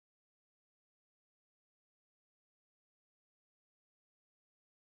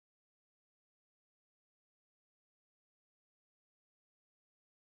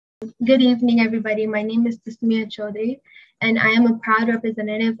Good evening, everybody. My name is Tasmia Chaudhry, and I am a proud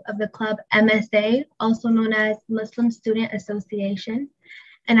representative of the club MSA, also known as Muslim Student Association,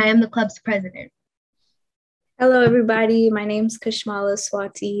 and I am the club's president. Hello, everybody. My name is Kashmala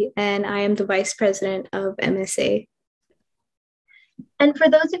Swati, and I am the vice president of MSA. And for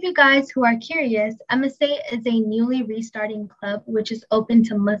those of you guys who are curious, MSA is a newly restarting club which is open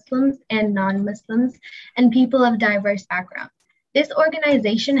to Muslims and non-Muslims and people of diverse backgrounds. This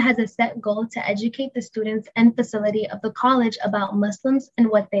organization has a set goal to educate the students and facility of the college about Muslims and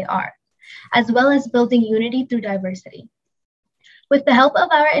what they are, as well as building unity through diversity. With the help of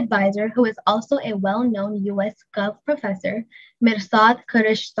our advisor, who is also a well-known U.S. Gov professor, Mirsad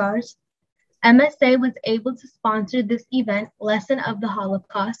Kurishstars, MSA was able to sponsor this event, Lesson of the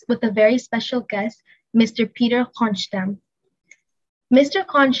Holocaust, with a very special guest, Mr. Pieter Kohnstam. Mr.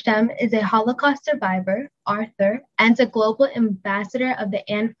 Kohnstam is a Holocaust survivor, author, and a global ambassador of the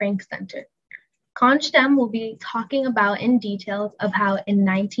Anne Frank Center. Kohnstam will be talking about in details of how in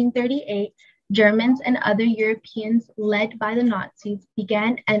 1938, Germans and other Europeans led by the Nazis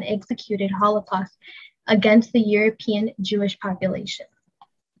began and executed Holocaust against the European Jewish population.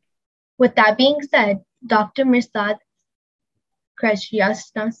 With that being said, Dr. Mirsad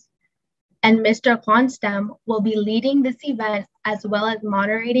Kristallnacht and Mr. Kohnstam will be leading this event as well as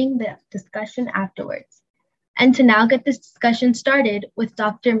moderating the discussion afterwards. And to now get this discussion started with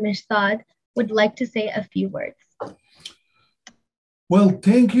Dr. Mirsad, would like to say a few words. Well,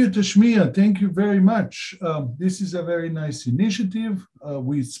 thank you, Tashmia. Thank you very much. This is a very nice initiative.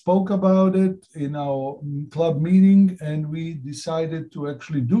 We spoke about it in our club meeting, and we decided to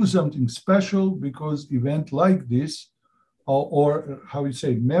actually do something special because event like this, or how you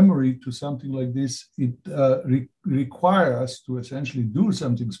say, memory to something like this, it requires us to essentially do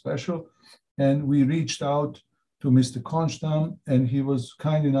something special. And we reached out to Mr. Kohnstam, and he was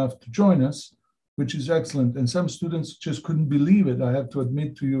kind enough to join us, which is excellent. And some students just couldn't believe it. I have to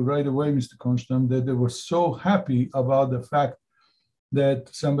admit to you right away, Mr. Kohnstam, that they were so happy about the fact that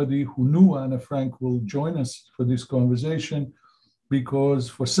somebody who knew Anne Frank will join us for this conversation, because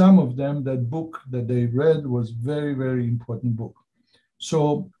for some of them, that book that they read was very, very important book.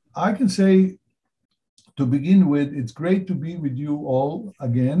 So I can say, to begin with, it's great to be with you all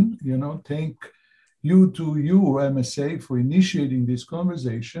again. Thank you to you, MSA, for initiating this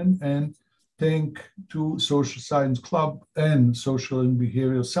conversation, and thank to Social Science Club and Social and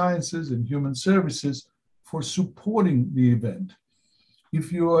Behavioral Sciences and Human Services for supporting the event.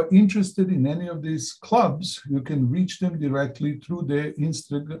 If you are interested in any of these clubs, you can reach them directly through their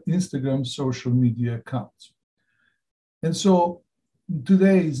Instagram social media accounts. And so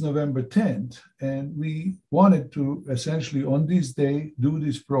today is November 10th, and we wanted to essentially on this day do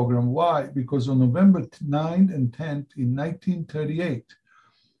this program. Why? Because on November 9th and 10th in 1938,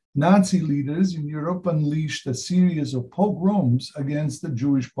 Nazi leaders in Europe unleashed a series of pogroms against the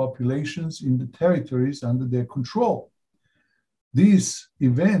Jewish populations in the territories under their control. This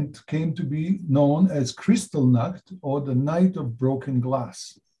event came to be known as Kristallnacht, or the Night of Broken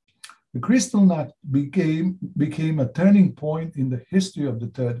Glass. The Kristallnacht became a turning point in the history of the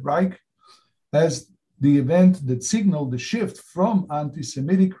Third Reich as the event that signaled the shift from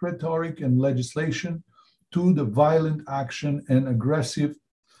anti-Semitic rhetoric and legislation to the violent action and aggressive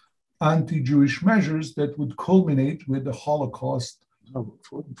anti-Jewish measures that would culminate with the Holocaust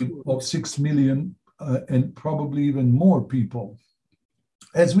of 6 million and probably even more people.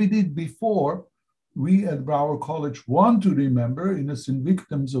 As we did before, we at Broward College want to remember innocent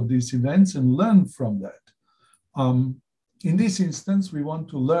victims of these events and learn from that. In this instance, we want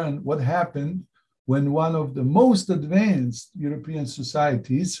to learn what happened when one of the most advanced European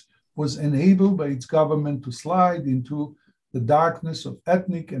societies was enabled by its government to slide into the darkness of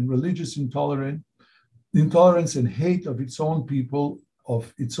ethnic and religious intolerance and hate of its own people,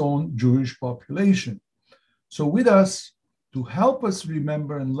 of its own Jewish population. So with us, to help us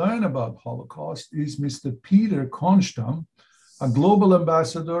remember and learn about Holocaust, is Mr. Pieter Kohnstam, a global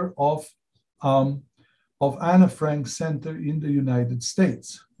ambassador of Anne Frank Center in the United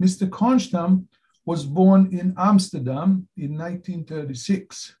States. Mr. Kohnstam was born in Amsterdam in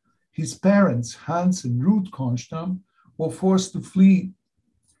 1936. His parents, Hans and Ruth Kohnstam, were forced to flee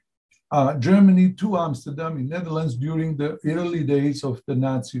Germany to Amsterdam in Netherlands during the early days of the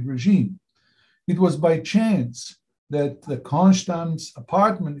Nazi regime. It was by chance that the Kohnstam's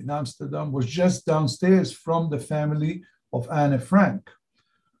apartment in Amsterdam was just downstairs from the family of Anne Frank.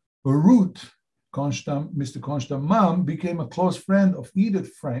 Ruth Kohnstam, Mr. Kohnstam's mom, became a close friend of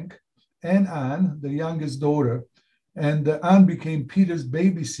Edith Frank and Anne, the youngest daughter, and Anne became Peter's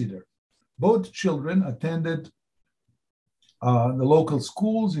babysitter. Both children attended the local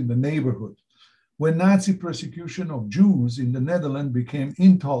schools in the neighborhood. When Nazi persecution of Jews in the Netherlands became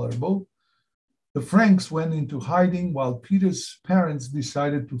intolerable, the Franks went into hiding while Pieter's parents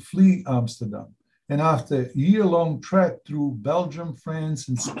decided to flee Amsterdam. And after a year-long trek through Belgium, France,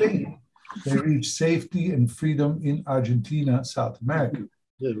 and Spain, they reached safety and freedom in Argentina, South America.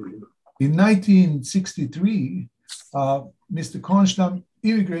 In 1963, Mr. Kohnstam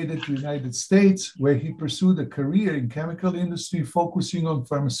immigrated to the United States, where he pursued a career in chemical industry focusing on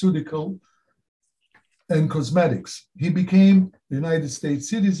pharmaceutical and cosmetics. He became a United States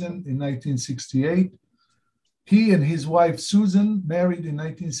citizen in 1968. He and his wife, Susan, married in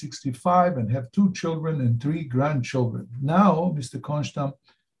 1965 and have 2 children and 3 grandchildren. Now, Mr. Kohnstam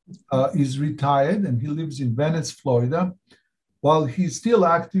is retired and he lives in Venice, Florida, while he's still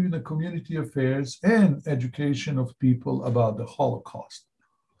active in the community affairs and education of people about the Holocaust.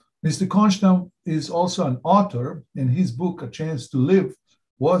 Mr. Kohnstam is also an author, and his book, A Chance to Live,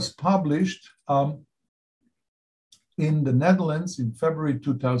 was published in the Netherlands in February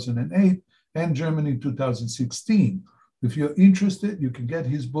 2008 and Germany in 2016. If you're interested, you can get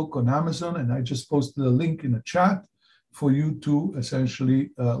his book on Amazon, and I just posted a link in the chat for you to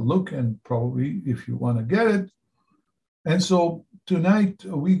essentially look, and probably if you want to get it. And so tonight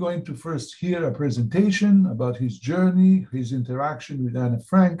we're going to first hear a presentation about his journey, his interaction with Anne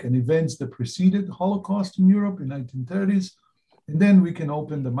Frank, and events that preceded the Holocaust in Europe in the 1930s. And then we can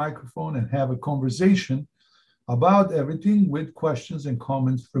open the microphone and have a conversation about everything with questions and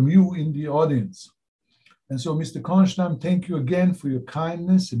comments from you in the audience. And so, Mr. Kohnstam, thank you again for your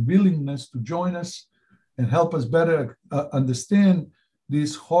kindness and willingness to join us and help us better understand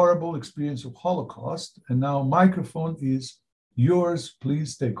this horrible experience of Holocaust. And now microphone is yours.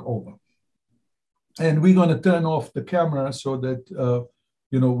 Please take over. And we're going to turn off the camera so that,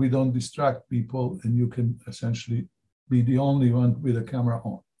 we don't distract people and you can essentially be the only one with a camera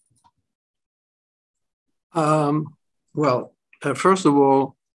on. First of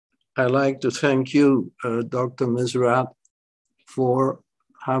all, I'd like to thank you, Dr. Misrat, for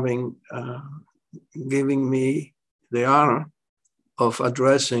giving me the honor of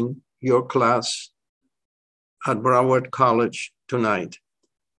addressing your class at Broward College tonight.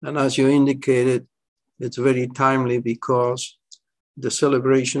 And as you indicated, it's very timely because the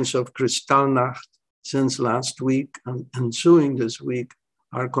celebrations of Kristallnacht since last week and ensuing this week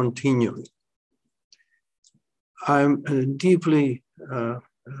are continuing. I'm deeply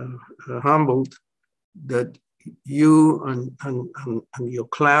humbled that you and your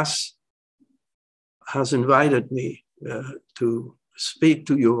class has invited me to speak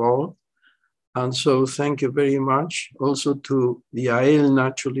to you all. And so thank you very much. Also to the Yael,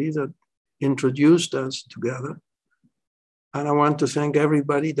 naturally, that introduced us together. And I want to thank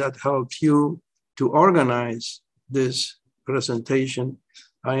everybody that helped you to organize this presentation.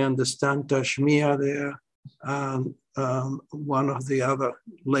 I understand Tashmia there and one of the other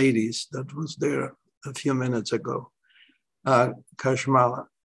ladies that was there a few minutes ago, Kashmala.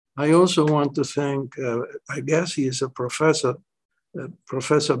 I also want to thank, I guess he is a professor,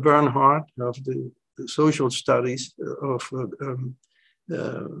 Professor Bernhardt of the Social Studies of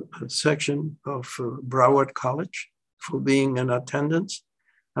section of Broward College for being in attendance,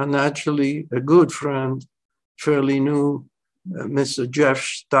 and actually a good friend, fairly new, Mr. Jeff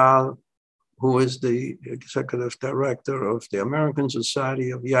Stahl, who is the executive director of the American Society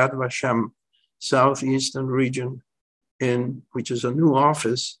of Yad Vashem Southeastern Region, which is a new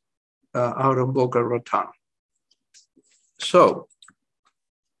office out of Boca Raton. So,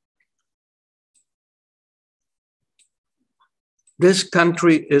 this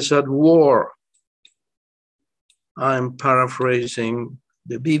country is at war. I'm paraphrasing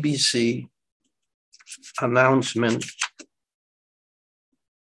the BBC announcement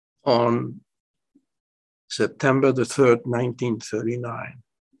on September the 3rd, 1939.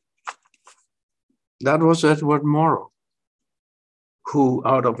 That was Edward Morrow, who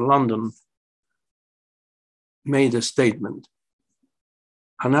out of London made a statement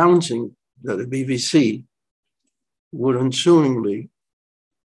announcing that the BBC would ensuingly,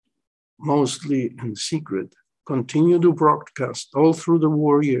 mostly in secret, continue to broadcast all through the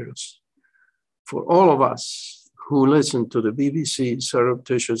war years for all of us who listened to the BBC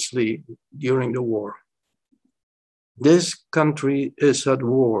surreptitiously during the war. This country is at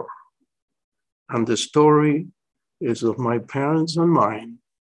war, and the story is of my parents and mine,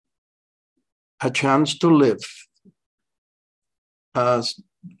 A Chance to Live. As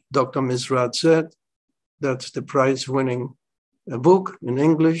Dr. Misrat said, that's the prize-winning book in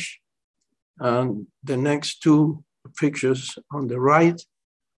English. And the next 2 pictures on the right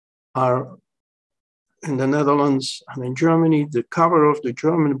are in the Netherlands and in Germany. The cover of the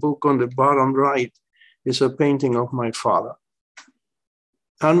German book on the bottom right is a painting of my father.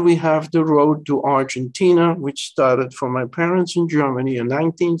 And we have the road to Argentina, which started for my parents in Germany in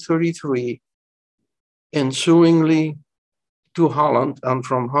 1933, ensuingly to Holland, and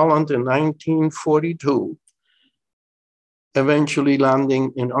from Holland in 1942, eventually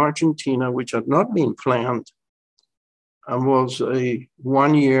landing in Argentina, which had not been planned, and was a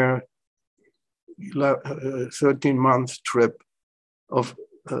 1 year, 13-month trip of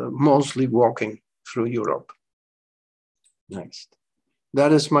mostly walking through Europe. Next.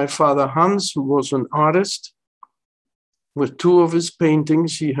 That is my father Hans, who was an artist. With two of his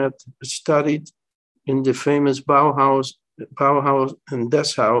paintings, he had studied in the famous Bauhaus in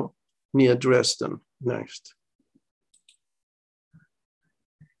Dessau near Dresden. Next.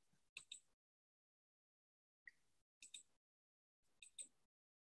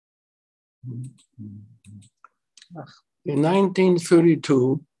 In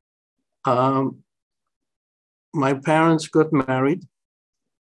 1932, my parents got married.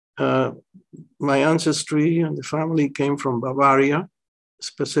 My ancestry and the family came from Bavaria,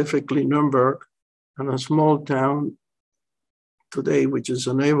 specifically Nuremberg, and a small town today, which is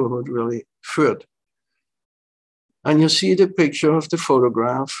a neighborhood really, Fürth. And you see the picture of the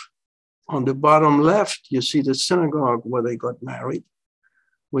photograph. On the bottom left, you see the synagogue where they got married,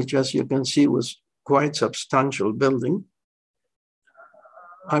 which, as you can see, was quite substantial building.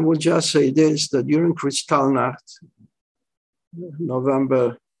 I will just say this, that during Kristallnacht,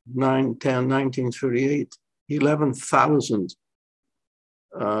 November 9, 10, 1938, 1,000,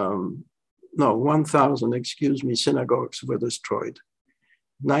 synagogues were destroyed.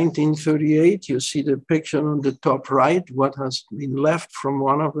 1938, you see the picture on the top right, what has been left from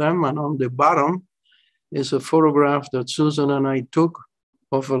one of them, and on the bottom is a photograph that Susan and I took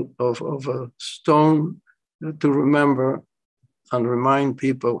of a stone to remember and remind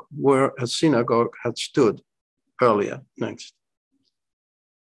people where a synagogue had stood earlier. Next.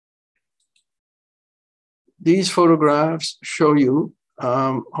 These photographs show you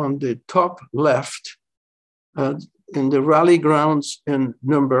on the top left, in the rally grounds in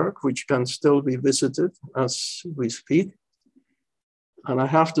Nuremberg, which can still be visited as we speak. And I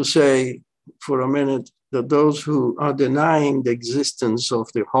have to say for a minute that those who are denying the existence of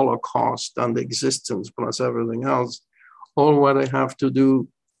the Holocaust and the existence plus everything else, all what I have to do,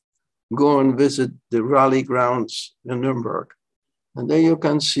 go and visit the rally grounds in Nuremberg. And there you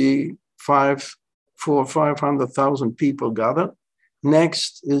can see 500,000 people gathered.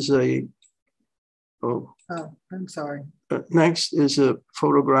 Next is a, I'm sorry. Next is a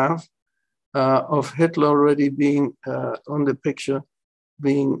photograph of Hitler already being on the picture,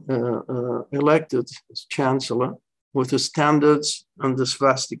 being elected as chancellor with the standards and the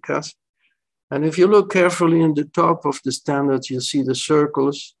swastikas. And if you look carefully in the top of the standards, you see the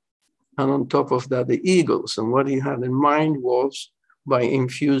circles, and on top of that, the eagles. And what he had in mind was, by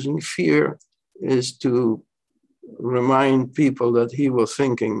infusing fear, is to remind people that he was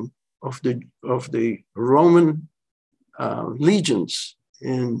thinking of the Roman legions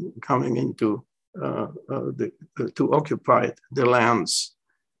in coming into to occupy the lands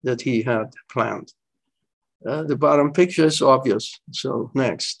that he had planned. The bottom picture is obvious. So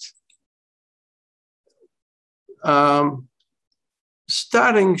next.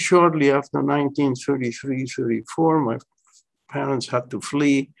 Starting shortly after 1933-34, my parents had to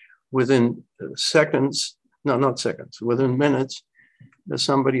flee. Within seconds, no, not seconds, within minutes,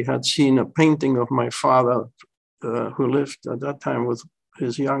 somebody had seen a painting of my father, who lived at that time with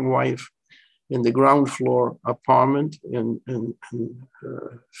his young wife in the ground floor apartment in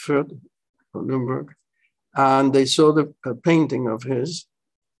Fürth, Nuremberg. And they saw the painting of his,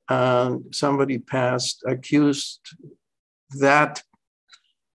 and somebody accused that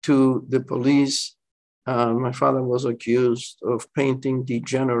to the police. My father was accused of painting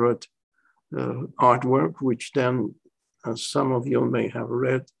degenerate artwork, which then, as some of you may have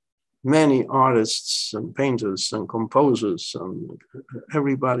read, many artists and painters and composers and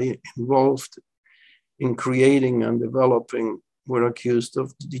everybody involved in creating and developing were accused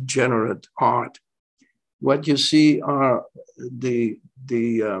of degenerate art. What you see are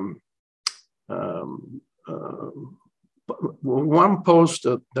one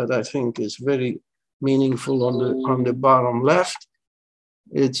poster that I think is very meaningful on the bottom left.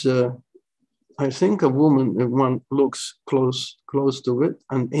 It's I think a woman, if one looks close to it,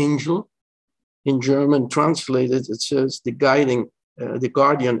 an angel. In German translated, it says the guardian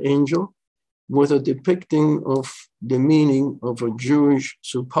angel, with a depicting of the meaning of a Jewish,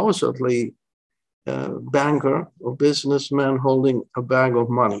 supposedly banker or businessman holding a bag of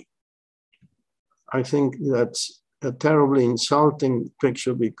money. I think that's a terribly insulting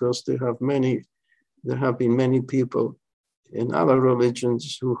picture because there have been many people in other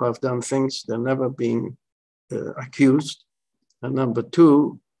religions who have done things they're never being accused. And number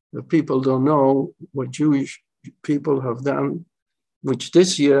two, the people don't know what Jewish people have done, which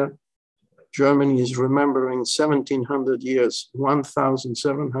this year Germany is remembering 1,700 years,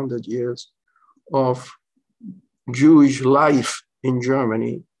 1,700 years of Jewish life in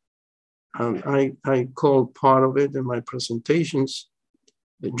Germany. And I call part of it in my presentations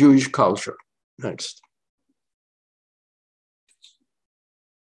the Jewish culture. Next.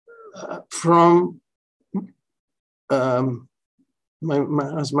 As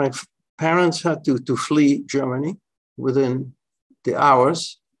my parents had to flee Germany within the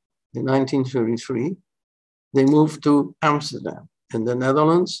hours in 1933, they moved to Amsterdam in the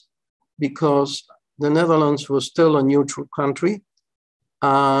Netherlands because the Netherlands was still a neutral country.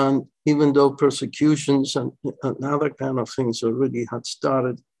 And even though persecutions and other kind of things already had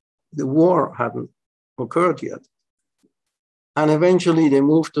started, the war hadn't occurred yet. And eventually they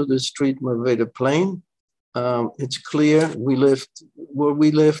moved to the street Merwede Plain. It's clear we lived where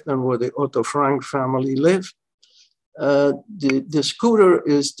we lived and where the Otto Frank family lived. The scooter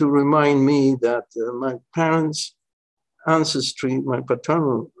is to remind me that my parents' ancestry, my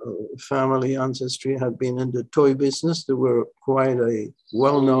paternal family ancestry had been in the toy business. They were quite a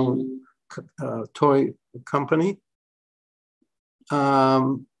well-known toy company.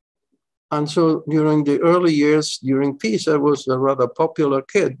 And so during the early years, during peace, I was a rather popular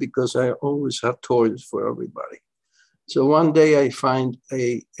kid because I always had toys for everybody. So one day I find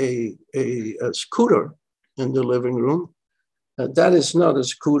a scooter in the living room. That is not a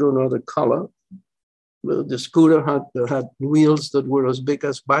scooter, not a color. The scooter had wheels that were as big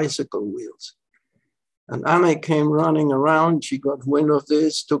as bicycle wheels. And Anna came running around. She got wind of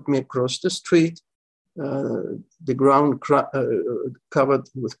this, took me across the street, the ground covered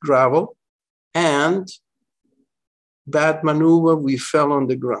with gravel. And bad maneuver, we fell on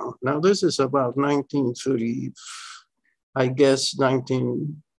the ground. Now, this is about 1930, I guess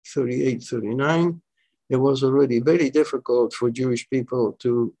 1938, 39. It was already very difficult for Jewish people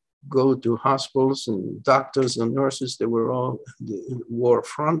to go to hospitals, and doctors and nurses, they were all in the war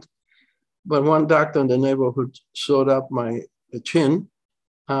front. But one doctor in the neighborhood sewed up my chin,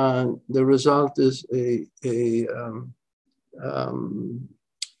 and the result is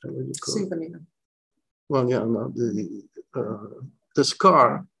souvenir. Well, yeah, no, the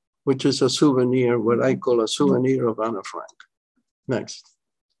scar, which is a souvenir, what I call a souvenir of Anna Frank. Next.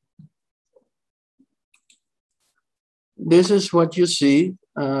 This is what you see,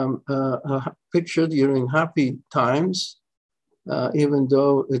 a picture during happy times, even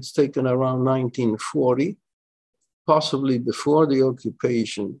though it's taken around 1940, possibly before the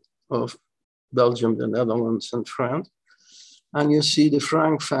occupation of Belgium, the Netherlands, and France. And you see the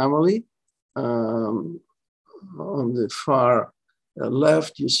Frank family. On the far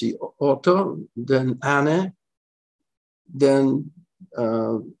left, you see Otto, then Anne, then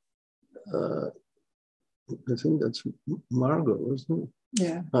I think that's Margot, isn't it?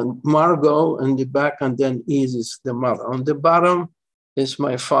 Yeah. And Margot in the back, and then Isis, the mother. On the bottom is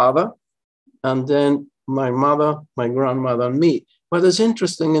my father, and then my mother, my grandmother, and me. What is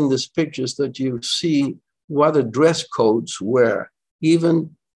interesting in this picture is that you see what the dress codes were,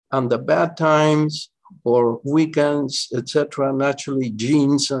 even on the bad times or weekends, etc. Naturally,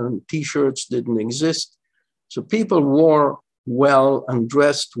 jeans and T-shirts didn't exist. So people wore well and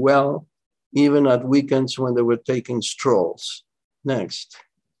dressed well, even at weekends when they were taking strolls. Next.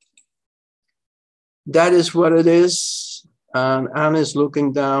 That is what it is. And Anne is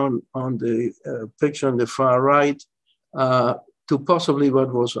looking down on the picture on the far right to possibly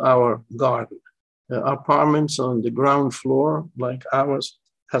what was our garden. Apartments on the ground floor, like ours,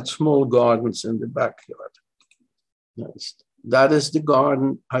 had small gardens in the backyard. Next. That is the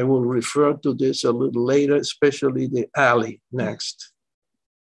garden. I will refer to this a little later, especially the alley. Next.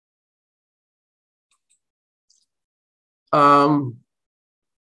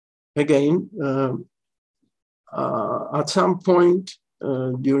 Again, at some point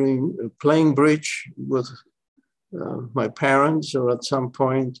during playing bridge with my parents, or at some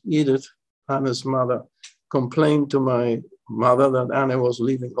point, Edith, Anna's mother, complained to my mother that Anna was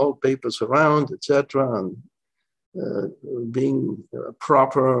leaving old papers around, etc., and being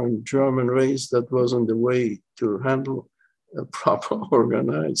proper and German race, that wasn't the way to handle a proper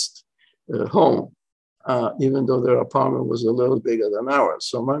organized home. Even though their apartment was a little bigger than ours.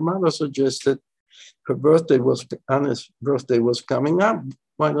 So my mother suggested Anna's birthday was coming up.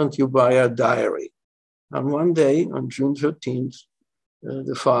 Why don't you buy a diary? And one day on June 15th,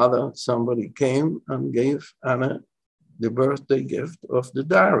 the father, somebody came and gave Anna the birthday gift of the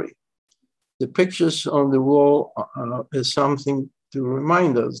diary. The pictures on the wall is something to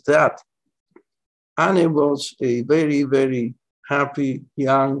remind us that Anna was a very, very happy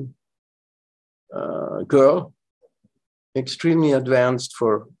young girl, extremely advanced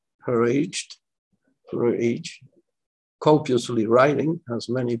for her age, copiously writing, as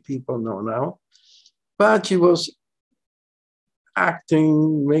many people know now. But she was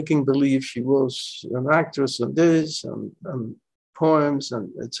acting, making believe she was an actress and this, and poems, and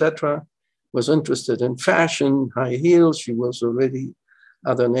etc. Was interested in fashion, high heels. She was already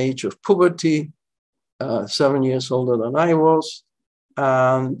at an age of puberty, 7 years older than I was,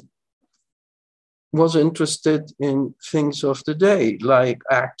 and was interested in things of the day, like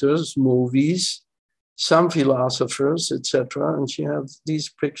actors, movies, some philosophers, etc. And she had these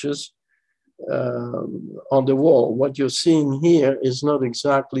pictures on the wall. What you're seeing here is not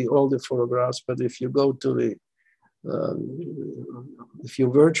exactly all the photographs, but if you go to the, if you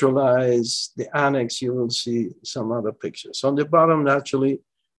virtualize the annex, you will see some other pictures. On the bottom, naturally,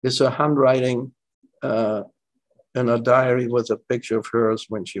 is a handwriting in a diary with a picture of hers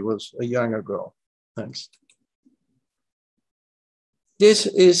when she was a younger girl. Thanks. This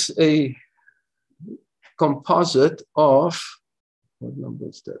is a composite of, what number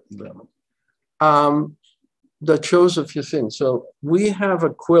is that? 11. That shows a few things. So we have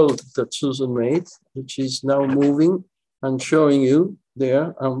a quilt that Susan made, which is now moving and showing you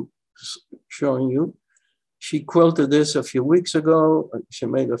there. I'm showing you. She quilted this a few weeks ago. She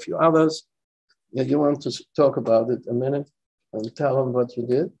made a few others. Yeah, you want to talk about it a minute and tell them what you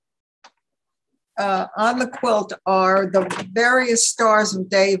did? On the quilt are the various Stars of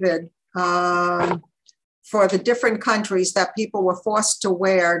David for the different countries that people were forced to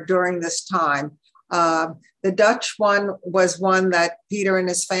wear during this time. The Dutch one was one that Pieter and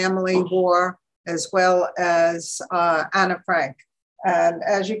his family wore, as well as Anna Frank. And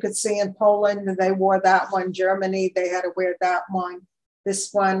as you could see in Poland, they wore that one. Germany, they had to wear that one. This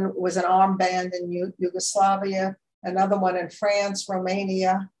one was an armband in Yugoslavia. Another one in France,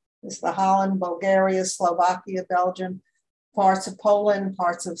 Romania. This is the Holland, Bulgaria, Slovakia, Belgium, parts of Poland,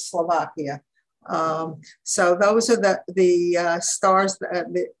 parts of Slovakia. So those are the stars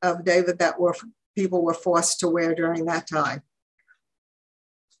of David that people were forced to wear during that time.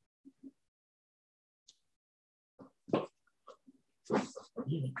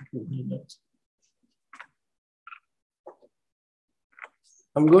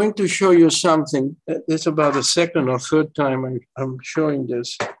 I'm going to show you something. It's about the second or third time I'm showing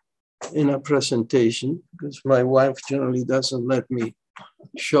this in a presentation, because my wife generally doesn't let me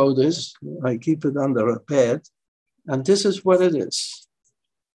show this. I keep it under a bed, and this is what it is.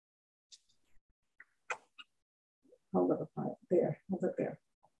 Hold it there, hold it there.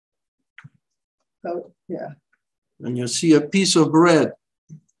 So, yeah. And you see a piece of bread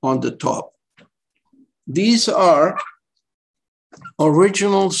on the top. These are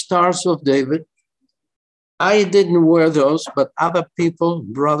original Stars of David. I didn't wear those, but other people,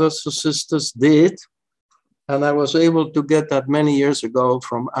 brothers or sisters, did. And I was able to get that many years ago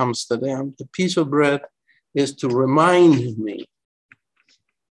from Amsterdam. The piece of bread is to remind me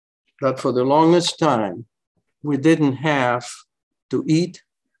that for the longest time, we didn't have to eat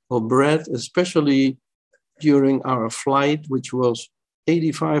or bread, especially during our flight, which was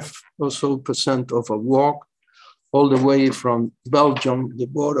 85% or so of a walk all the way from Belgium, the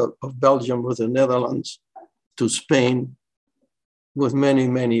border of Belgium with the Netherlands, to Spain, with many,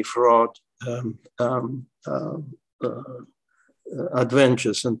 many fraud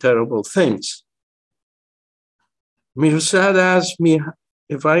adventures and terrible things. Mirsad asked me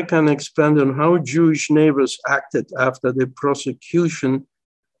if I can expand on how Jewish neighbors acted after the prosecution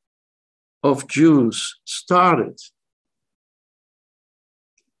of Jews started.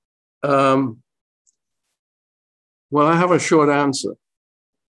 Well, I have a short answer.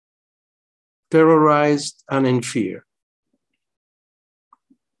 Terrorized and in fear.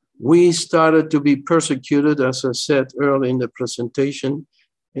 We started to be persecuted, as I said early in the presentation,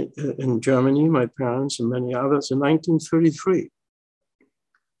 in Germany, my parents and many others, in 1933.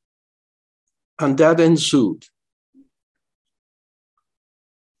 And that ensued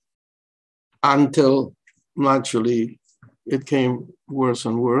until, naturally, it came worse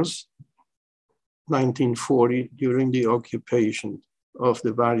and worse. 1940, during the occupation of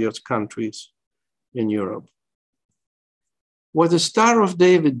the various countries in Europe. What the Star of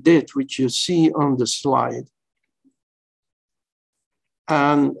David did, which you see on the slide,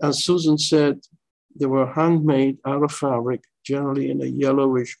 and as Susan said, they were handmade out of fabric, generally in a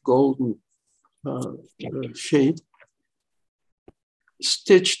yellowish golden shade.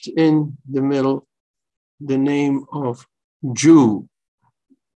 stitched in the middle the name of Jew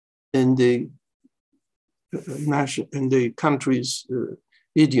in the country's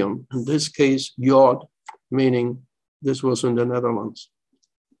idiom, in this case, Jod, meaning this was in the Netherlands.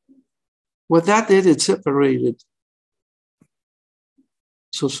 What that did, it separated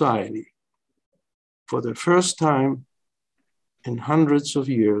society for the first time in hundreds of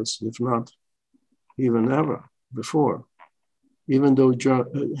years, if not even ever before, even though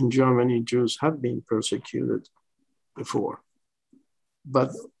in Germany, Jews had been persecuted before,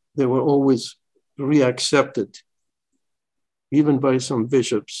 but they were always reaccepted, even by some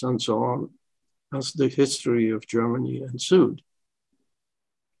bishops and so on, as the history of Germany ensued.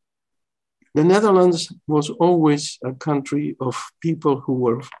 The Netherlands was always a country of people who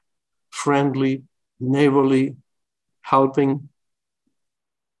were friendly, neighborly, helping.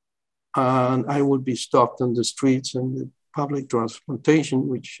 And I would be stopped on the streets and the public transportation,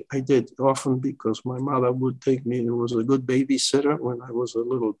 which I did often because my mother would take me. It was a good babysitter when I was a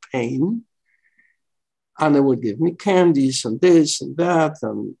little pain. And they would give me candies and this and that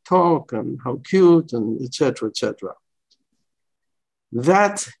and talk and how cute and et cetera, et cetera.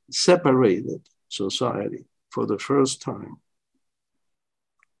 That separated society for the first time.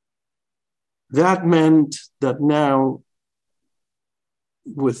 That meant that now,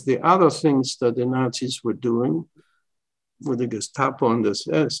 with the other things that the Nazis were doing, with the Gestapo and the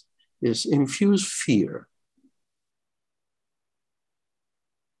SS, is infuse fear.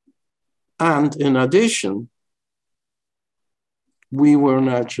 And in addition, we were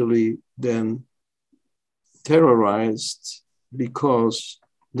naturally then terrorized because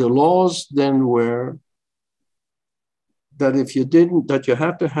the laws then were that if you didn't, that you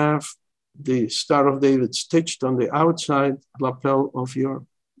had to have the Star of David stitched on the outside lapel of your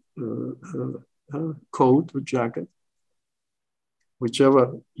coat or jacket,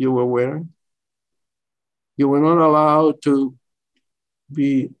 whichever you were wearing. You were not allowed to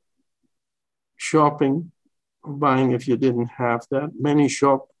be shopping or buying if you didn't have that. Many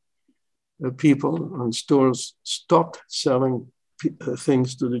people and stores stopped selling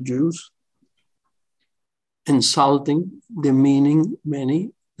things to the Jews, insulting, demeaning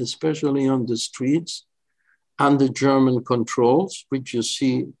many, especially on the streets, and the German controls, which you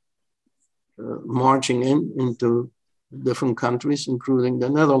see marching into different countries, including the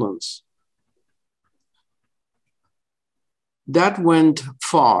Netherlands. That went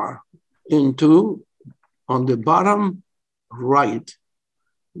far into, on the bottom right,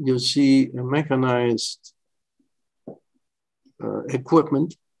 you see a mechanized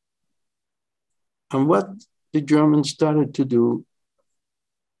equipment. And what the Germans started to do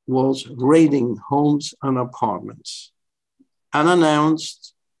was raiding homes and apartments,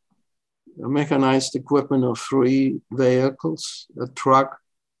 unannounced, a mechanized equipment of 3 vehicles, a truck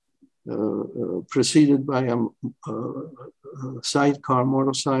preceded by a sidecar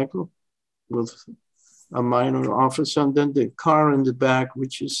motorcycle with a minor officer, and then the car in the back,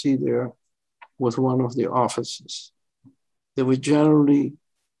 which you see there, was one of the officers. They would generally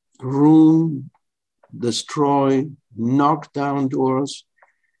ruin, destroy, knock down doors,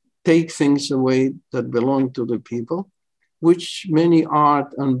 take things away that belong to the people, which many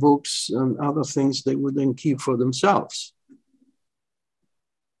art and books and other things they would then keep for themselves.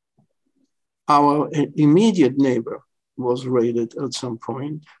 Our immediate neighbor was raided at some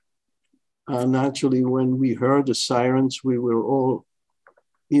point. Naturally, when we heard the sirens, we were all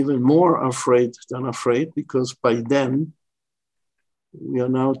even more afraid than afraid, because by then, we are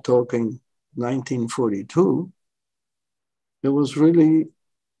now talking 1942, there was really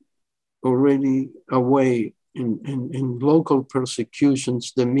already a way in local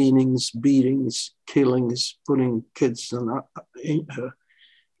persecutions, demeanings, beatings, killings, putting kids and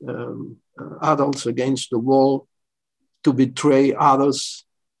adults against the wall to betray others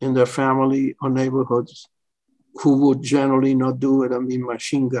in their family or neighborhoods who would generally not do it and be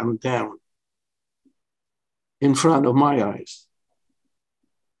machine gunned down in front of my eyes.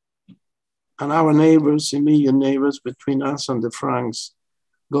 And our neighbors, immediate neighbors between us and the Franks,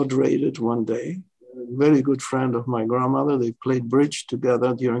 got raided one day. A very good friend of my grandmother, they played bridge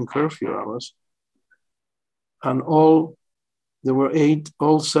together during curfew hours. And there were 8,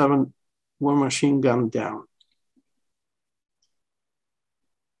 all 7 were machine gunned down.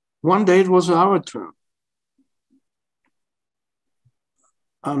 One day it was our turn.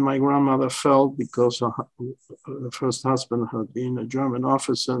 And my grandmother felt, because the first husband had been a German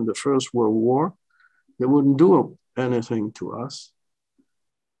officer in the First World War, they wouldn't do anything to us.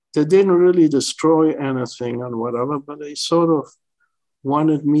 They didn't really destroy anything and whatever, but they sort of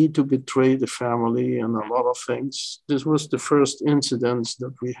wanted me to betray the family and a lot of things. This was the first incidents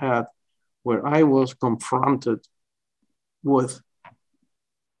that we had where I was confronted with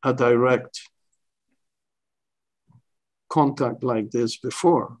a direct contact like this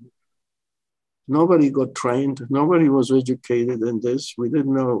before. Nobody got trained, nobody was educated in this. We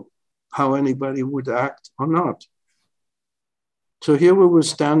didn't know how anybody would act or not. So here we were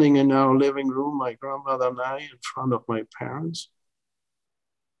standing in our living room, my grandmother and I, in front of my parents.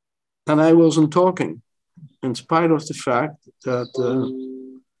 And I wasn't talking, in spite of the fact that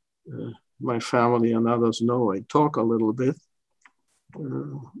my family and others know I talk a little bit,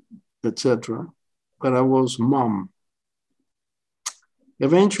 etc. But I was mum.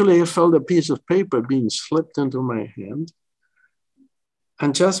 Eventually, I felt a piece of paper being slipped into my hand.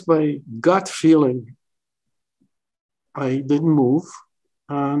 And just by gut feeling, I didn't move.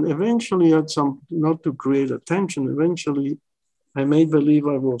 And eventually, at some, not to create attention, eventually, I made believe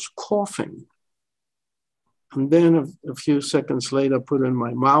I was coughing. And then a few seconds later, put in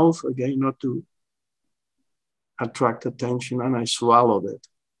my mouth, again, not to attract attention, and I swallowed it.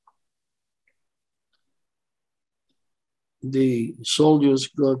 The soldiers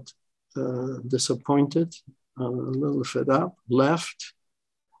got disappointed, a little fed up, left.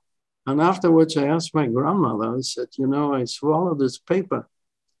 And afterwards, I asked my grandmother, I said, you know, I swallowed this paper.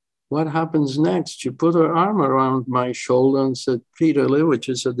 What happens next? She put her arm around my shoulder and said, Pieter, which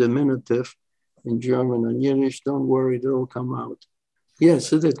is a diminutive in German and Yiddish, don't worry, it'll come out.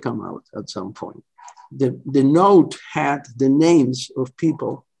 Yes, it did come out at some point. The note had the names of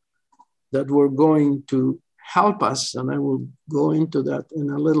people that were going to help us, and I will go into that in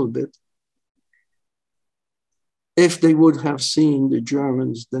a little bit. If they would have seen the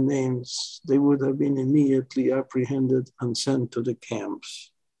Germans, the names, they would have been immediately apprehended and sent to the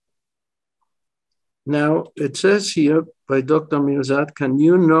camps. Now, it says here by Dr. Mirzad, can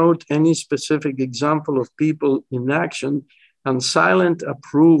you note any specific example of people in action and silent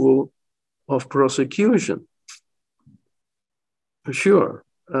approval of prosecution? Sure.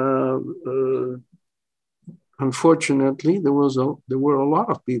 Unfortunately, there were a lot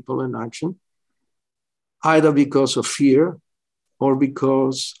of people in action, either because of fear or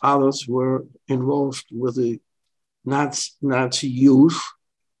because others were involved with the Nazi youth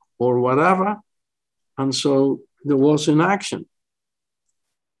or whatever. And so there was inaction.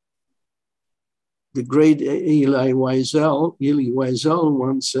 The great Elie Wiesel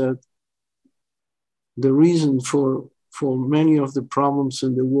once said, the reason for many of the problems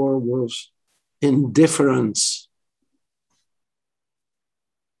in the war was indifference.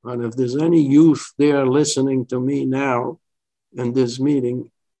 And if there's any youth there listening to me now in this meeting,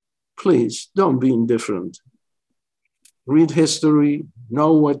 please don't be indifferent. Read history,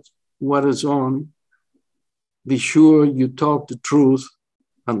 know what is on. Be sure you talk the truth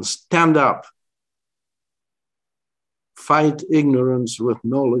and stand up. Fight ignorance with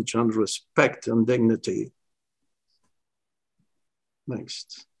knowledge and respect and dignity.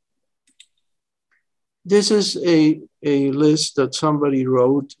 Next. This is a list that somebody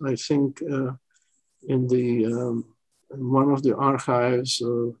wrote, I think, in the one of the archives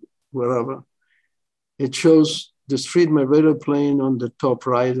or wherever. It shows the street Mervedo plane on the top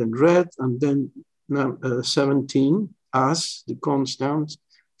right in red, and then 17, us, the Kohnstam.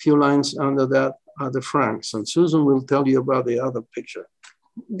 Few lines under that are the Franks. And Susan will tell you about the other picture.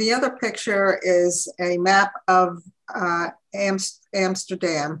 The other picture is a map of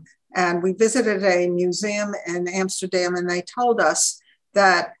Amsterdam. And we visited a museum in Amsterdam, and they told us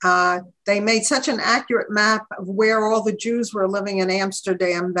that they made such an accurate map of where all the Jews were living in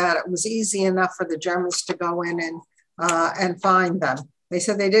Amsterdam that it was easy enough for the Germans to go in and find them. They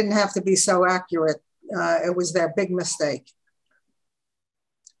said they didn't have to be so accurate. It was their big mistake.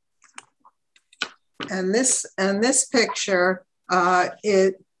 And this picture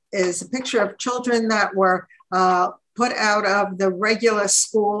it is a picture of children that were put out of the regular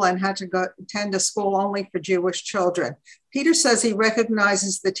school and had to go attend a school only for Jewish children. Pieter says he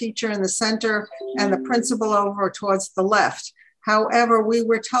recognizes the teacher in the center and the principal over towards the left. However, we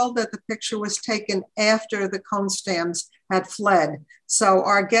were told that the picture was taken after the Kohnstams had fled. So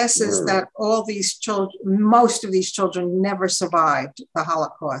our guess is that all these children, most of these children never survived the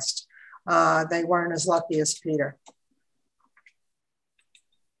Holocaust. They weren't as lucky as Pieter.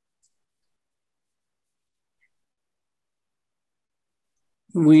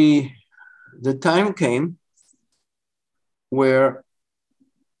 The time came where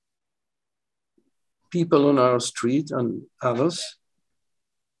people on our street and others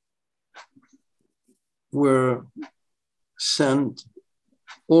were sent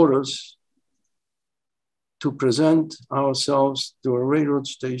orders to present ourselves to a railroad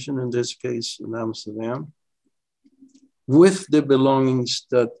station, in this case in Amsterdam, with the belongings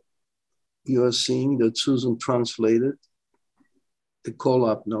that you are seeing that Susan translated, the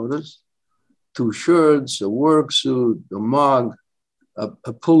call-up notice, 2 shirts, a work suit, a mug,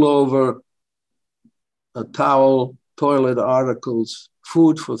 a pullover, a towel, toilet articles,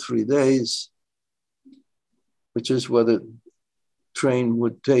 food for 3 days, which is what a train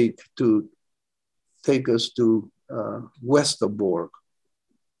would take us to Westerbork.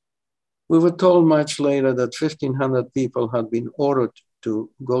 We were told much later that 1,500 people had been ordered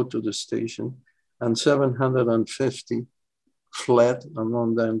to go to the station and 750 fled,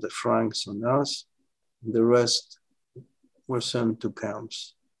 among them the Franks and us. The rest were sent to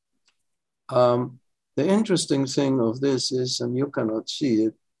camps. The interesting thing of this is, and you cannot see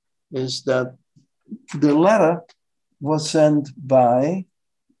it, is that the letter was sent by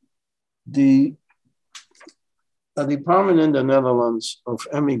a department in the Netherlands of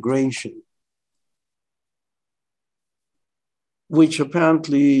Emigration, which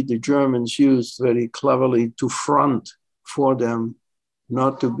apparently the Germans used very cleverly to front for them,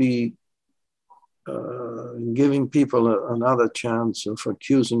 not to be giving people another chance of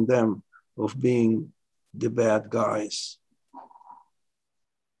accusing them of being the bad guys.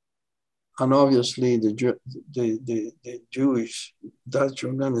 And obviously the Jewish Dutch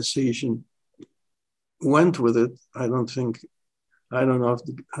organization went with it. I don't know if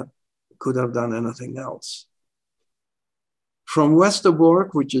they could have done anything else. From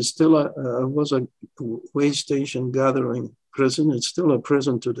Westerbork, which is still was a way station gathering prison, it's still a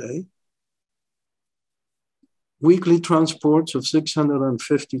prison today. Weekly transports of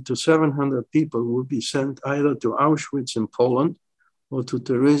 650 to 700 people would be sent either to Auschwitz in Poland or to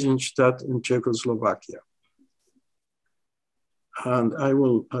Theresienstadt in Czechoslovakia. And I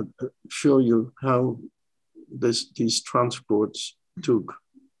will show you how these transports took,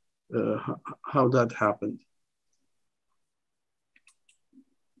 how that happened.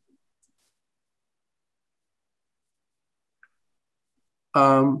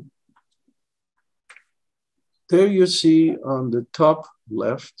 There you see on the top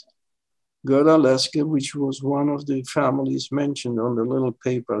left, Gerda Leske, which was one of the families mentioned on the little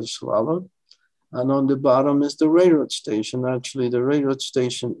paper swallowed. And on the bottom is the railroad station. Actually, the railroad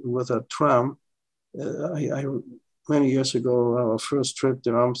station with a tram. Many years ago, our first trip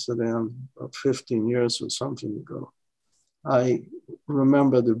to Amsterdam, about 15 years or something ago, I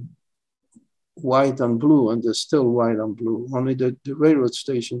remember the white and blue, and there's still white and blue. Only the railroad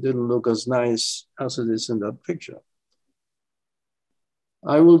station didn't look as nice as it is in that picture.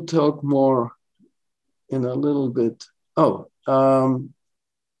 I will talk more in a little bit.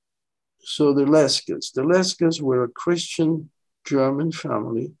 So the Leskes were a Christian German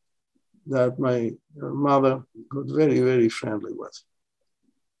family that my mother got very, very friendly with.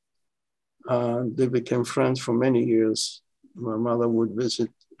 They became friends for many years. My mother would visit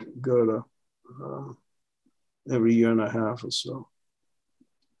Gerda every year and a half or so.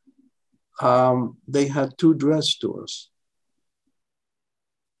 They had 2 dress stores.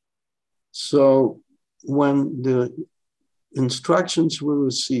 So when the instructions were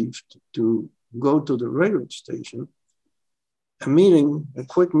received to go to the railroad station, a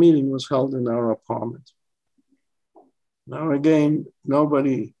quick meeting was held in our apartment. Now again,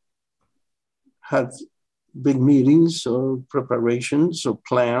 nobody had big meetings or preparations or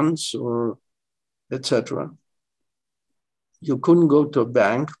plans or etc. You couldn't go to a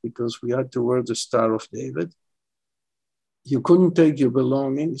bank because we had to wear the Star of David. You couldn't take your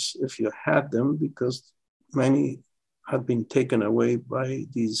belongings if you had them because many had been taken away by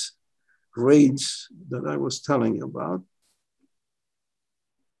these raids that I was telling you about.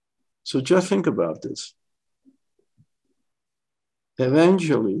 So just think about this.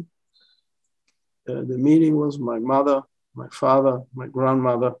 Eventually, the meeting was my mother, my father, my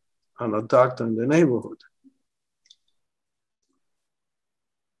grandmother, and a doctor in the neighborhood.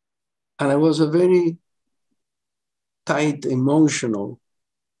 And it was a very tight, emotional,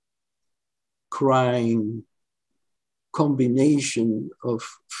 crying combination of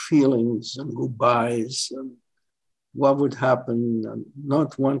feelings and goodbyes and what would happen and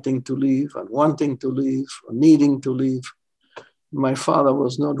not wanting to leave and wanting to leave or needing to leave. My father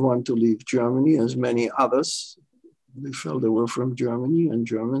was not one to leave Germany, as many others. They felt they were from Germany and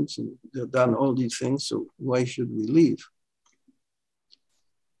Germans and they've done all these things, so why should we leave?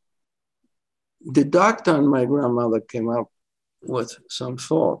 The doctor and my grandmother came up with some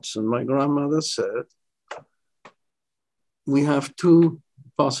thoughts, and my grandmother said, we have 2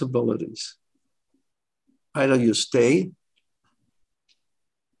 possibilities. Either you stay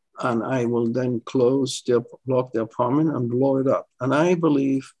and I will then lock the apartment and blow it up. And I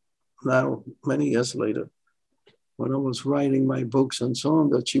believe now, many years later, when I was writing my books and so on,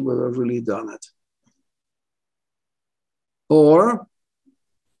 that she would have really done it. Or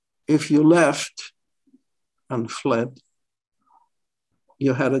if you left and fled,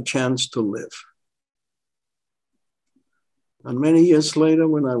 you had a chance to live. And many years later,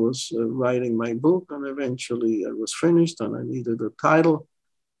 when I was writing my book, and eventually I was finished and I needed a title,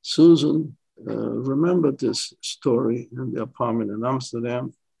 Susan remembered this story in the apartment in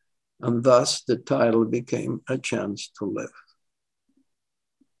Amsterdam, and thus the title became A Chance to Live.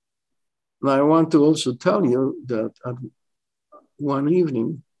 Now, I want to also tell you that one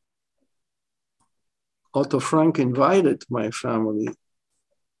evening, Otto Frank invited my family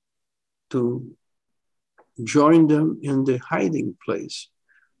to join them in the hiding place,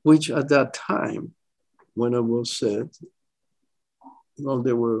 which at that time, when it was said, well,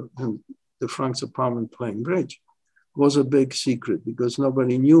 they were in the Frank's apartment playing bridge, was a big secret because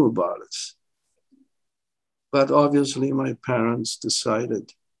nobody knew about it. But obviously my parents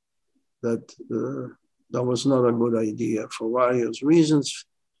decided that that was not a good idea for various reasons.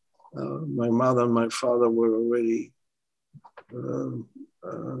 My mother and my father were already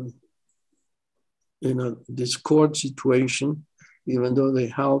in a discord situation, even though they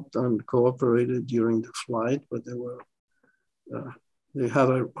helped and cooperated during the flight, but they had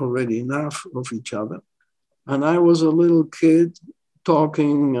already enough of each other. And I was a little kid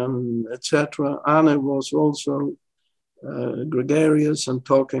talking and etc. Anna was also gregarious and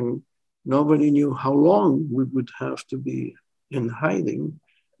talking. Nobody knew how long we would have to be in hiding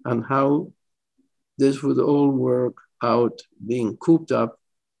and how this would all work out being cooped up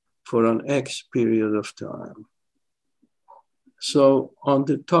for an X period of time. So on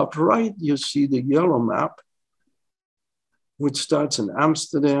the top right, you see the yellow map, which starts in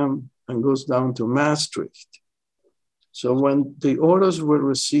Amsterdam and goes down to Maastricht. So when the orders were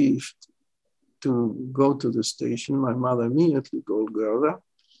received to go to the station, my mother immediately called Gerda,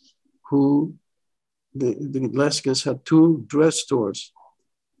 who the Leskes had two dress stores,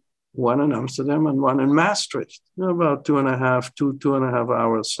 one in Amsterdam and one in Maastricht, about 2.5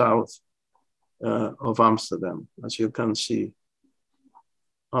 hours south of Amsterdam, as you can see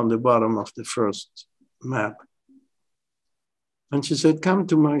on the bottom of the first map. And she said, come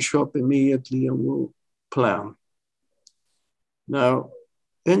to my shop immediately and we'll plan. Now,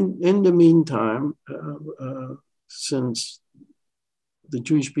 in the meantime, since the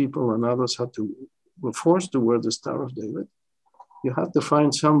Jewish people and others were forced to wear the Star of David, you had to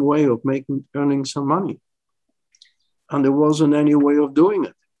find some way of earning some money. And there wasn't any way of doing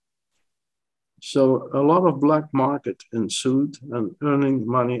it. So a lot of black market ensued and earning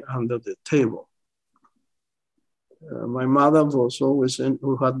money under the table. My mother was always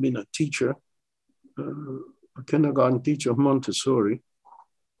who had been a teacher, a kindergarten teacher of Montessori,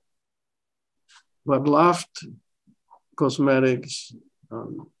 but loved cosmetics,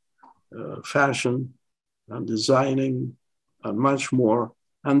 fashion, and designing, and much more.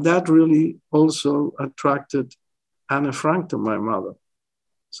 And that really also attracted Anne Frank to my mother.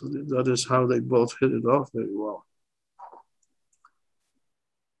 So that is how they both hit it off very well.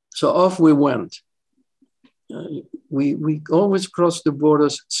 So off we went. We always crossed the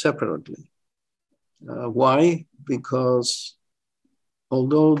borders separately. Why? Because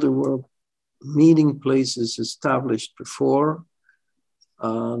although there were meeting places established before,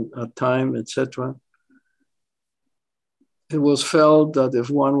 a time, etc., it was felt that if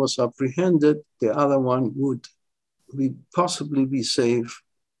one was apprehended, the other one would possibly be safe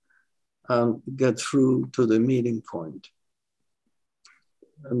and get through to the meeting point.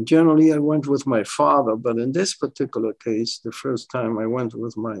 And generally I went with my father, but in this particular case, the first time I went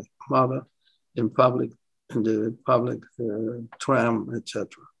with my mother in the public tram, etc.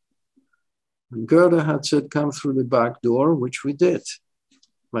 And Gerda had said, come through the back door, which we did.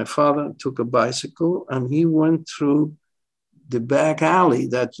 My father took a bicycle and he went through the back alley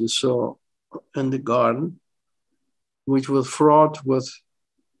that you saw in the garden, which was fraught with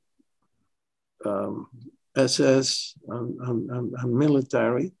SS and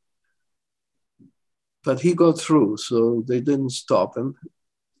military. But he got through, so they didn't stop him.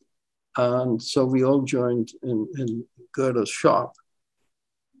 And so we all joined in Gerda's shop.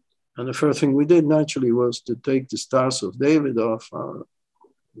 And the first thing we did naturally was to take the Stars of David off our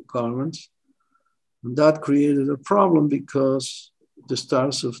garments. And that created a problem because the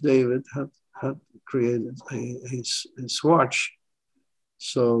Stars of David had created a swatch.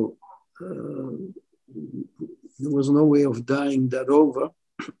 So there was no way of dyeing that over.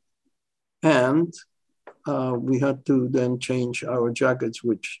 And we had to then change our jackets,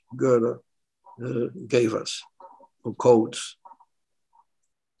 which Goethe gave us, or coats.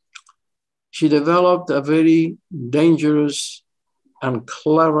 She developed a very dangerous and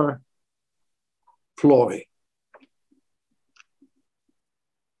clever ploy.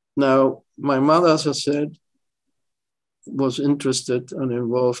 Now, my mother, as I said, was interested and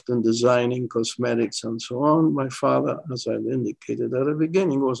involved in designing cosmetics and so on. My father, as I indicated at the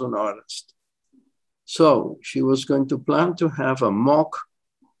beginning, was an artist. So she was going to plan to have a mock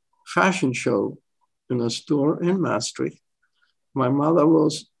fashion show in a store in Maastricht. My mother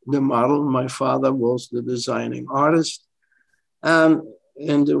was the model, my father was the designing artist. And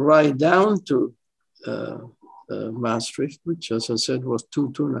in the ride down to Maastricht, which, as I said, was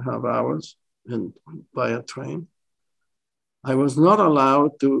 2.5 hours by a train, I was not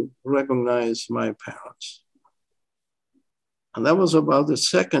allowed to recognize my parents. And that was about the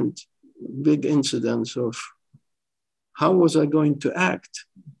second big incident of how was I going to act,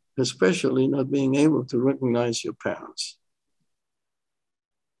 especially not being able to recognize your parents.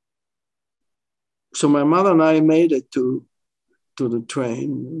 So my mother and I made it to the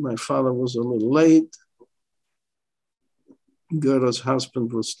train. My father was a little late. Goethe's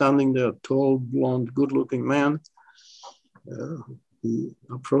husband was standing there, a tall, blonde, good-looking man. He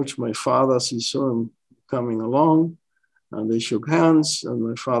approached my father as he saw him coming along, and they shook hands, and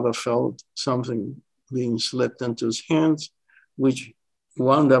my father felt something being slipped into his hands, which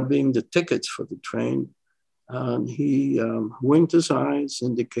wound up being the tickets for the train. And he winked his eyes,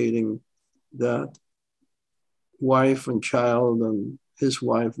 indicating that wife and child and his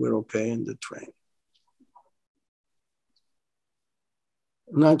wife were okay in the train.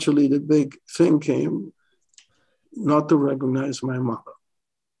 Naturally, the big thing came not to recognize my mother.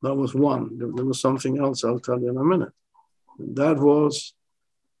 That was one. There was something else I'll tell you in a minute. That was,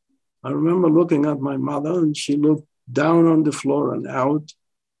 I remember looking at my mother and she looked down on the floor and out,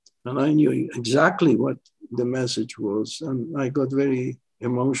 and I knew exactly what the message was. And I got very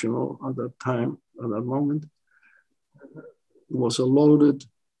emotional at that time, at that moment. It was a loaded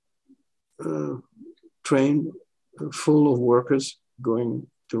train full of workers going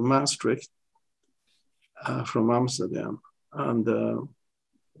to Maastricht from Amsterdam. And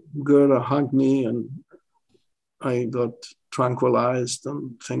Goethe hugged me and I got tranquilized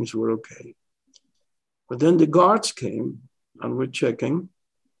and things were okay. But then the guards came and were checking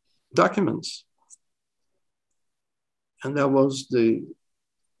documents. And that was the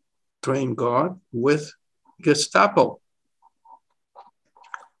train guard with Gestapo.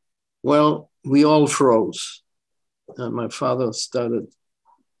 Well, we all froze. And my father started,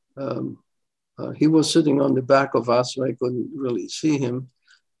 he was sitting on the back of us, so I couldn't really see him.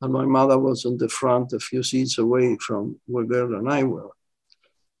 And my mother was in the front, a few seats away from where Goethe and I were.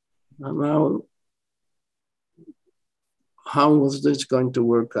 And now, how was this going to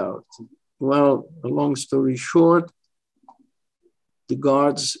work out? Well, a long story short, the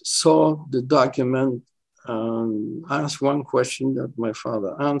guards saw the document and asked one question that my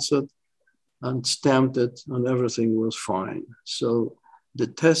father answered and stamped it, and everything was fine. So the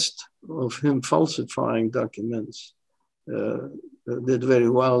test of him falsifying documents did very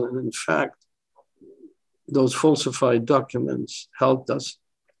well. And in fact, those falsified documents helped us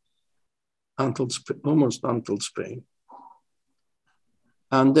almost until Spain.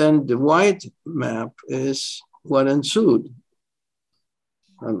 And then the white map is what ensued.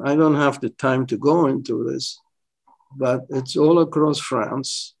 And I don't have the time to go into this, but it's all across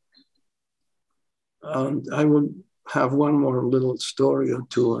France. And I will have one more little story or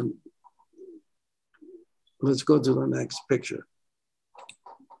two, and let's go to the next picture.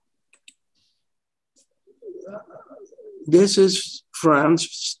 This is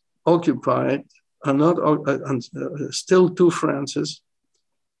France occupied, and still two Frances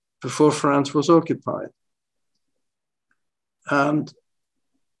before France was occupied. And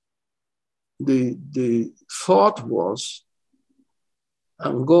the thought was,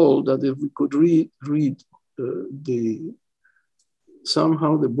 and goal, that if we could read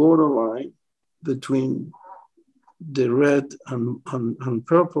somehow the borderline between the red and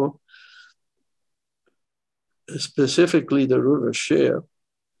purple, specifically the river Cher,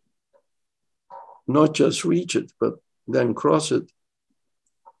 not just reach it, but then cross it,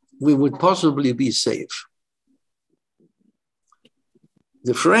 we would possibly be safe.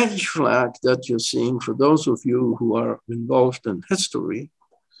 The French flag that you're seeing, for those of you who are involved in history,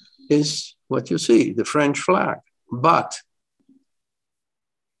 is what you see, the French flag. But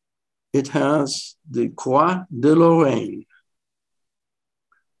it has the Croix de Lorraine.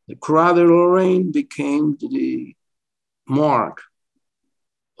 The Croix de Lorraine became the mark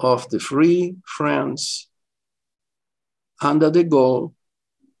of the Free France under de Gaulle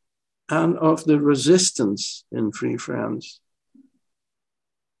and of the resistance in Free France,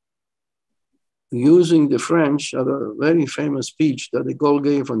 using the French at a very famous speech that de Gaulle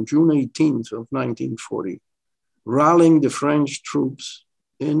gave on June 18th of 1940, rallying the French troops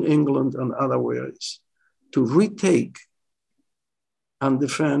in England and other areas to retake and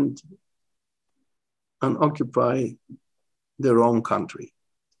defend and occupy their own country.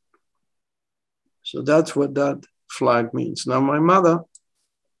 So that's what that flag means. Now, my mother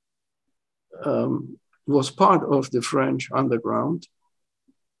was part of the French underground.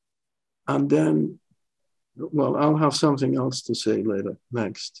 And then, well, I'll have something else to say later,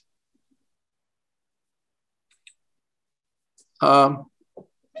 next. I'll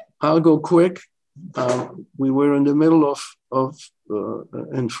go quick. We were in the middle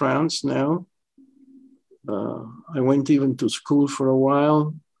in France now. I went even to school for a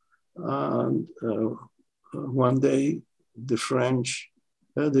while. And one day, the French,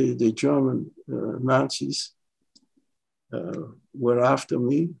 the German Nazis were after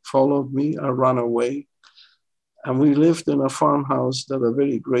me, followed me. I ran away. And we lived in a farmhouse that a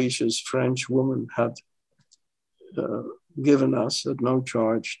very gracious French woman had given us at no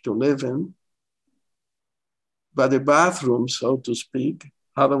charge to live in. But the bathroom, so to speak,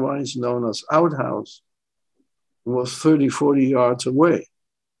 otherwise known as outhouse, was 30, 40 yards away.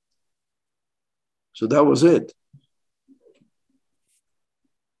 So that was it.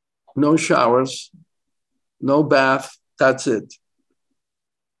 No showers, no bath, that's it.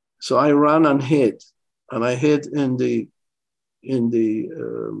 So I ran and hid, and I hid in the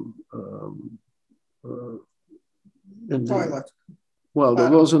toilet. Well,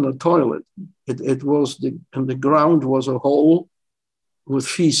 there wasn't a toilet. It was and the ground was a hole with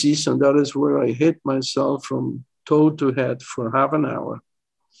feces, and that is where I hid myself from toe to head for half an hour,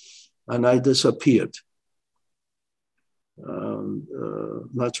 and I disappeared.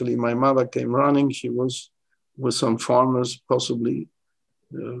 Naturally, my mother came running. She was with some farmers, possibly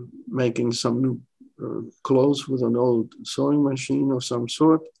making some new clothes with an old sewing machine of some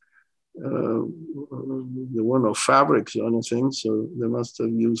sort. There were no fabrics or anything, so they must have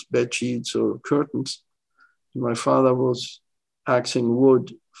used bed sheets or curtains. My father was axing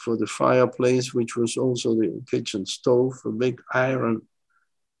wood for the fireplace, which was also the kitchen stove, a big iron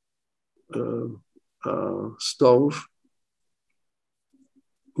stove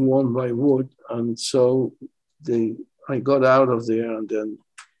warmed by wood. And so I got out of there, and then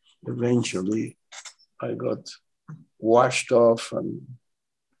eventually I got washed off and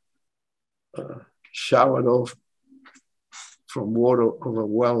showered off from water of a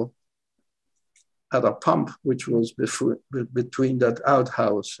well at a pump, which was between that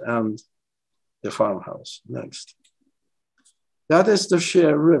outhouse and the farmhouse. Next. That is the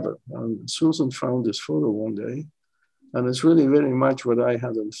Cher River. And Susan found this photo one day, and it's really very much what I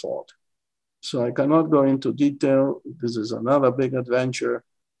hadn't thought. So I cannot go into detail. This is another big adventure,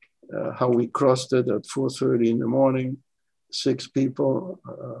 how we crossed it at 4:30 in the morning. 6 people,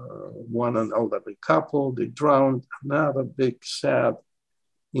 one an elderly couple, they drowned, another big sad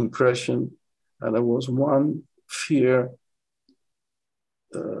impression. And there was one fear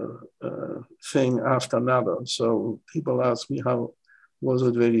thing after another. So people ask me, how was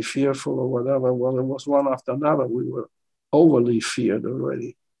it very fearful or whatever? Well, it was one after another. We were overly feared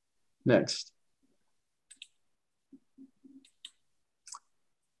already. Next.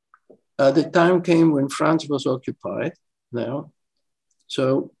 The time came when France was occupied now.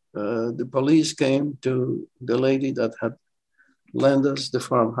 So the police came to the lady that had lent us the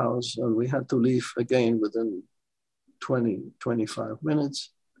farmhouse, and we had to leave again within 20, 25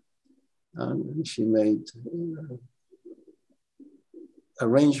 minutes. And she made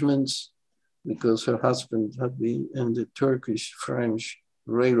arrangements because her husband had been in the Turkish-French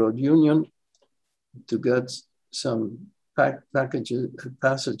Railroad Union to get some packages,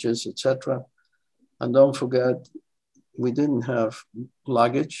 passages, etc. And don't forget, we didn't have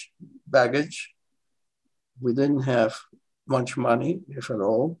baggage. We didn't have much money, if at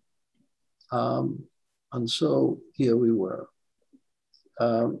all. And so here we were.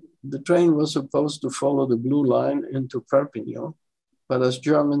 The train was supposed to follow the blue line into Perpignan, but as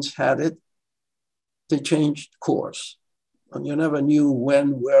Germans had it, they changed course. And you never knew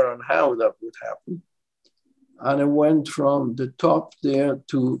when, where, and how that would happen. And it went from the top there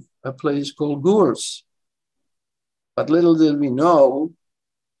to a place called Gurs. But little did we know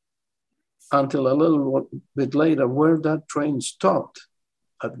until a little bit later where that train stopped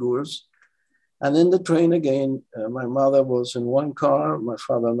at Gurs. And in the train again, my mother was in one car, my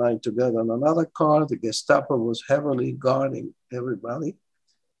father and I together in another car. The Gestapo was heavily guarding everybody.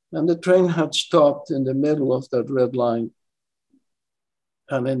 And the train had stopped in the middle of that red line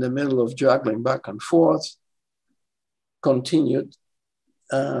and in the middle of juggling back and forth, continued,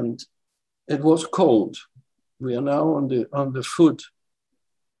 and it was cold. We are now on the foot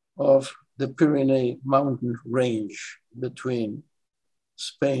of the Pyrenees mountain range between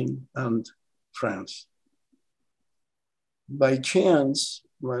Spain and France. By chance,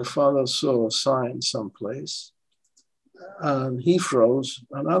 my father saw a sign someplace, and he froze,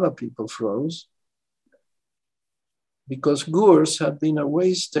 and other people froze, because Gurs had been a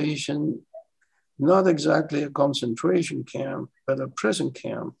way station, not exactly a concentration camp, but a prison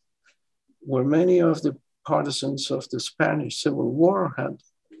camp, where many of the partisans of the Spanish Civil War had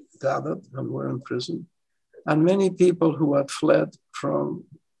gathered and were in prison, and many people who had fled from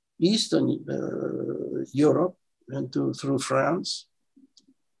Eastern Europe through France.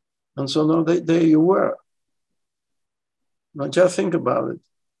 And so now there you were. Now just think about it.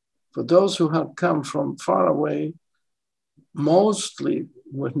 For those who had come from far away, mostly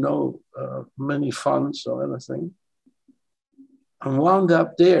with no many funds or anything, and wound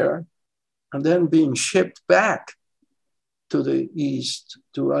up there, and then being shipped back to the east,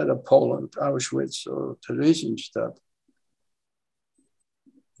 to either Poland, Auschwitz, or Theresienstadt.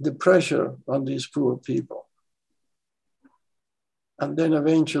 The pressure on these poor people. And then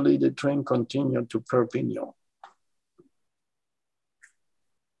eventually the train continued to Perpignan.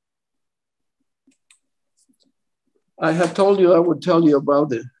 I had told you I would tell you about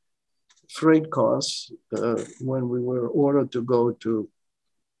the freight cars when we were ordered to go to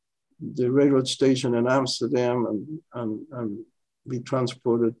the railroad station in Amsterdam and be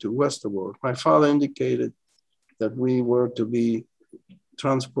transported to Westerbork. My father indicated that we were to be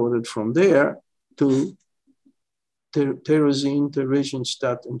transported from there to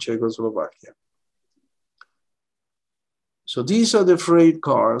Theresienstadt in Czechoslovakia. So these are the freight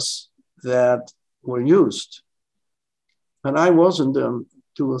cars that were used. And I was in them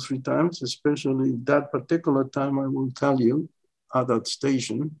 2 or 3 times, especially that particular time I will tell you, at that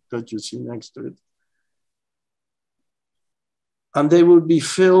station that you see next to it. And they would be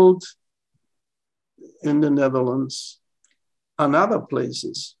filled in the Netherlands and other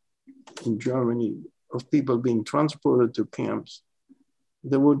places in Germany of people being transported to camps.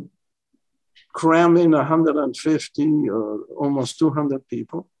 They would cram in 150 or almost 200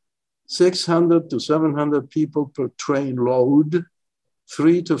 people, 600 to 700 people per train load,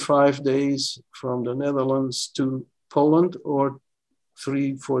 3 to 5 days from the Netherlands to Poland, or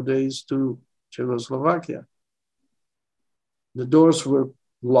 3-4 days to Czechoslovakia. The doors were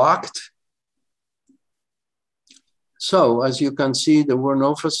locked. So as you can see, there were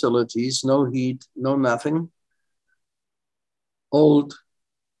no facilities, no heat, no nothing. Old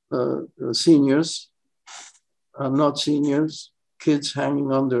seniors, not seniors, kids hanging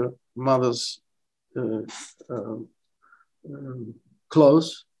on their mother's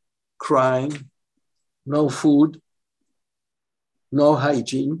clothes, crying, no food, no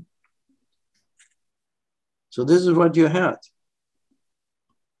hygiene. So this is what you had.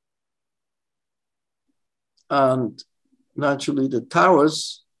 And naturally the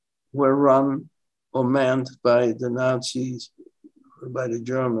towers were run or manned by the Nazis, by the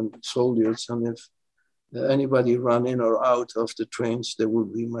German soldiers. And if anybody ran in or out of the trains, they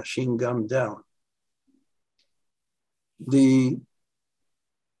would be machine gunned down. The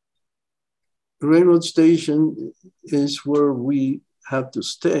railroad station is where we had to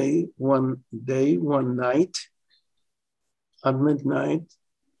stay one day, one night at midnight,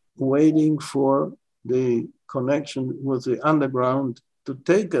 waiting for the connection with the underground to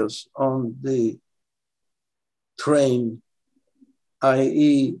take us on the train,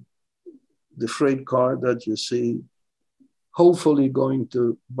 i.e. the freight car that you see, hopefully going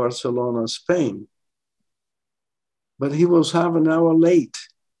to Barcelona, Spain. But he was half an hour late.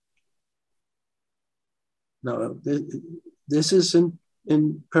 Now, this is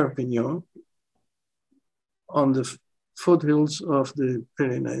in Perpignan, on the foothills of the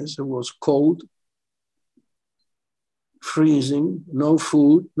Pyrenees. It was cold, freezing, no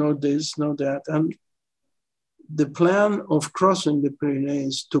food, no this, no that. And the plan of crossing the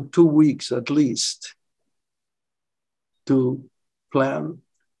Pyrenees took 2 weeks at least to plan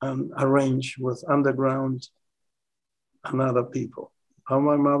and arrange with underground and other people. How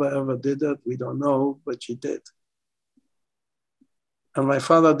my mother ever did that, we don't know, but she did. And my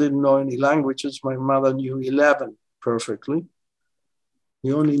father didn't know any languages. My mother knew 11 perfectly.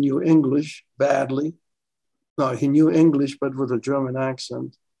 He only knew English badly. No, he knew English, but with a German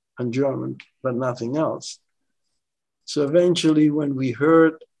accent, and German, but nothing else. So eventually, when we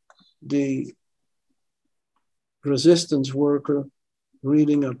heard the resistance worker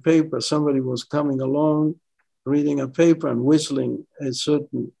reading a paper, somebody was coming along reading a paper and whistling a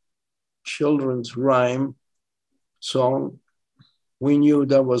certain children's rhyme song, we knew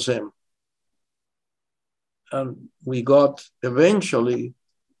that was him. And we got eventually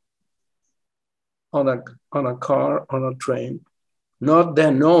on a car, on a train, not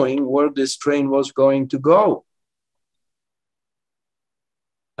then knowing where this train was going to go.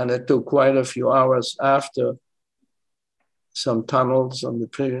 And it took quite a few hours after some tunnels on the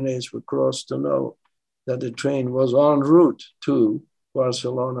Pyrenees were crossed to know that the train was en route to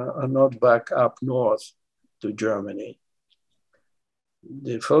Barcelona and not back up north to Germany.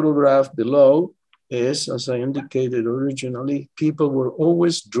 The photograph below is, as I indicated originally, people were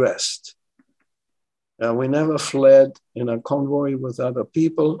always dressed. We never fled in a convoy with other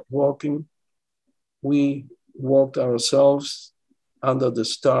people walking. We walked ourselves under the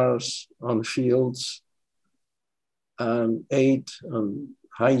stars on fields and ate and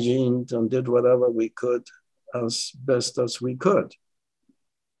hygiened and did whatever we could as best as we could.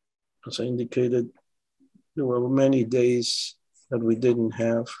 As I indicated, there were many days that we didn't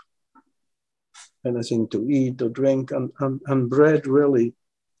have anything to eat or drink, and bread really,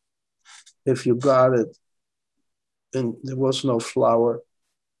 if you got it, and there was no flour,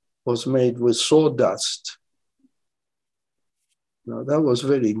 was made with sawdust. Now that was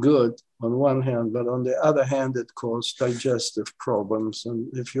very good on one hand, but on the other hand, it caused digestive problems.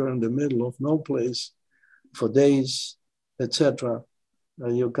 And if you're in the middle of no place for days, etc.,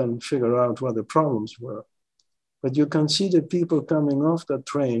 you can figure out what the problems were. But you can see the people coming off the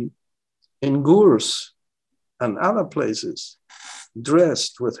train in Gurs and other places,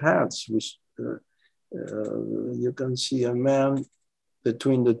 dressed with hats. You can see a man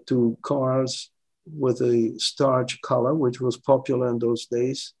between the two cars with a starch collar, which was popular in those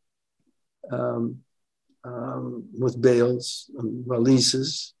days, with bales and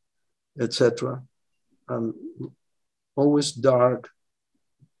valises, etc. Always dark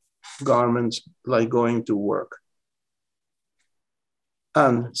garments like going to work,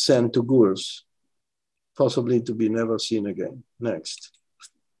 and sent to Gurs, possibly to be never seen again. Next.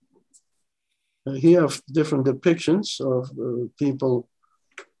 Here are different depictions of people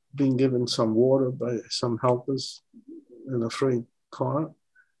being given some water by some helpers in a freight car,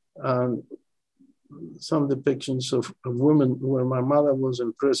 and some depictions of women where my mother was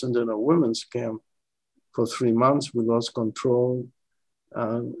imprisoned in a women's camp for 3 months. We lost control,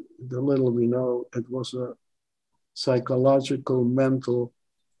 and the little we know, it was a psychological, mental,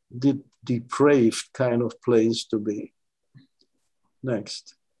 depraved kind of place to be.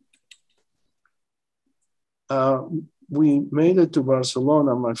 Next. We made it to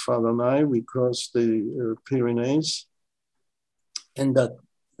Barcelona, my father and I. We crossed the Pyrenees in that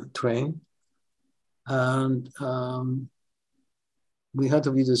train. And we had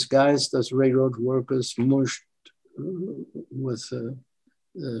to be disguised as railroad workers, mushed with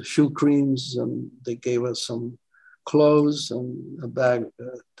shoe creams, and they gave us some clothes and a bag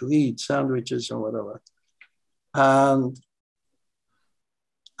to eat, sandwiches or whatever. And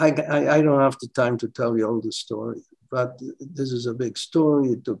I don't have the time to tell you all the story, but this is a big story.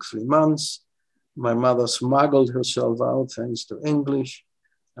 It took 3 months. My mother smuggled herself out thanks to English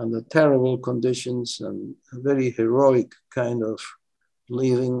and the terrible conditions and a very heroic kind of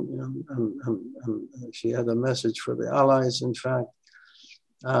leaving. And she had a message for the Allies, in fact.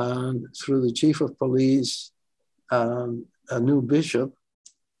 And through the chief of police and a new bishop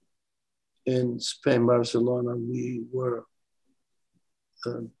in Spain, Barcelona, we were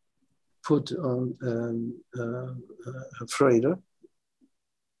put on a freighter,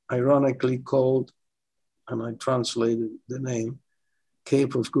 ironically called, and I translated the name,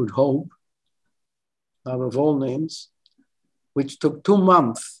 Cape of Good Hope, out of all names, which took 2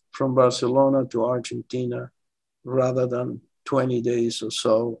 months from Barcelona to Argentina rather than 20 days or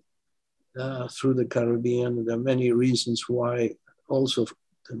so through the Caribbean. There are many reasons why. Also,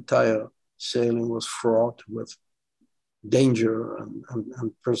 the entire sailing was fraught with danger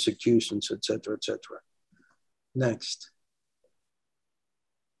and persecutions, etc., etc. Next.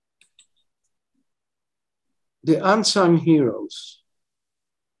 The unsung heroes.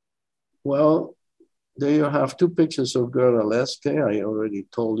 Well, there you have 2 pictures of Gerda Leske. I already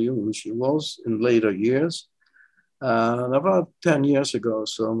told you who she was in later years. And about 10 years ago,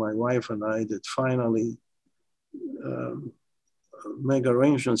 so my wife and I did finally make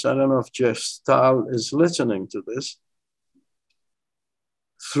arrangements. I don't know if Jeff Stahl is listening to this.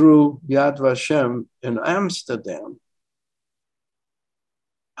 Through Yad Vashem in Amsterdam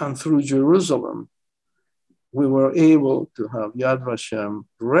and through Jerusalem, we were able to have Yad Vashem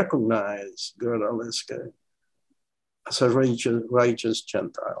recognize Gerda Leske as a righteous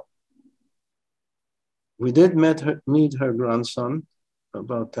Gentile. We did meet her grandson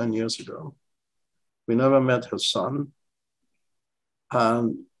about 10 years ago. We never met her son.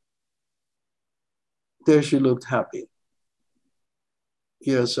 And there she looked happy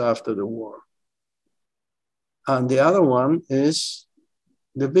years after the war. And the other one is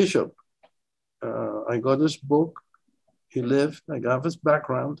the bishop. I got his book. He lived, I got his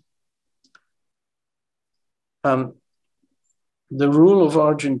background. And the rule of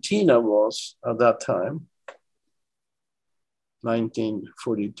Argentina was, at that time,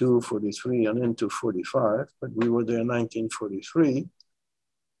 1942, 43, and into 45, but we were there in 1943.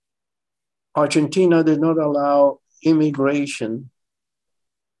 Argentina did not allow immigration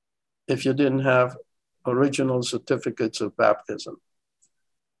if you didn't have original certificates of baptism.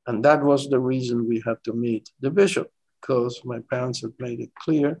 And that was the reason we had to meet the bishop, because my parents had made it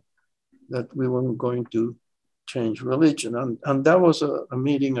clear that we weren't going to change religion. And that was a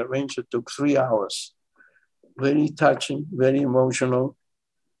meeting arranged that took 3 hours. Very touching, very emotional,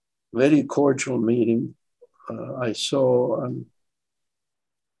 very cordial meeting. I saw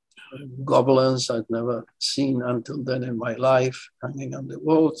goblins I'd never seen until then in my life, hanging on the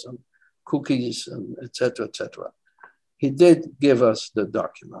walls, and cookies, and et cetera, et cetera. He did give us the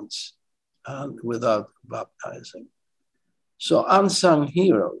documents, and without baptizing. So unsung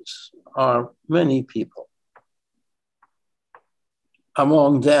heroes are many people.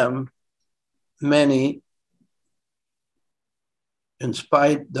 Among them, many, in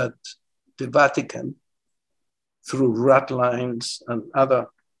spite that the Vatican, through rat lines and other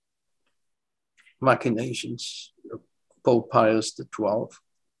machinations, Pope Pius XII,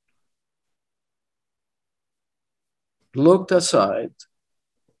 looked aside,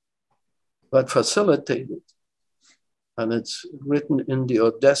 but facilitated. And it's written in the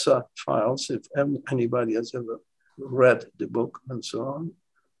Odessa files, if anybody has ever read the book and so on,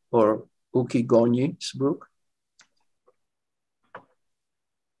 or Uki Gonyi's book,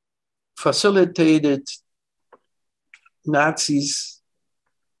 facilitated Nazis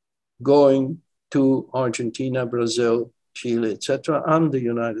going to Argentina, Brazil, Chile, etc., and the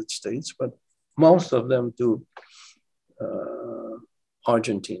United States, but most of them to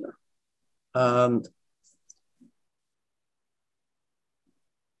Argentina. And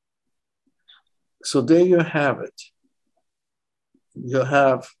so there you have it. You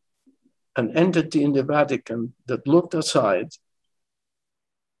have an entity in the Vatican that looked aside.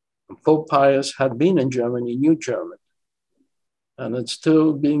 Pope Pius had been in Germany, knew German, and it's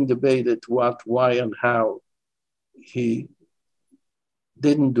still being debated what, why, and how he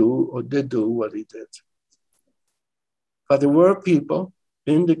didn't do or did do what he did. But there were people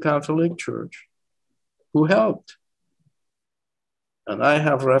in the Catholic Church who helped. And I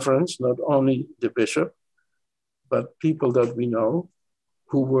have referenced not only the bishop, but people that we know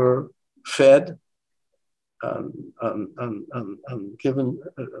who were fed and given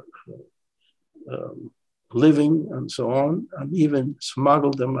living and so on, and even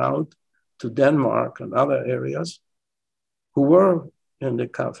smuggled them out to Denmark and other areas, who were in the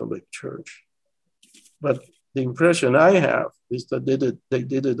Catholic Church. But the impression I have is that they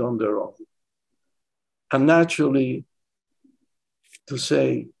did it on their own. And naturally, to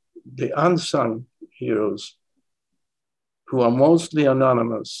say the unsung heroes, who are mostly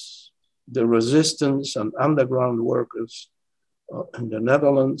anonymous, the resistance and underground workers in the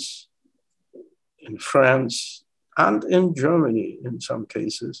Netherlands, in France, and in Germany in some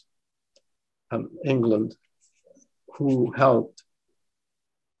cases, and England, who helped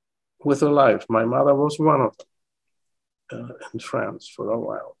with their life. My mother was one of them in France for a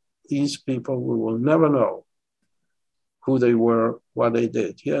while. These people, we will never know who they were, what they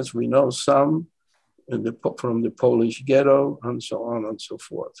did. Yes, we know some from the Polish ghetto and so on and so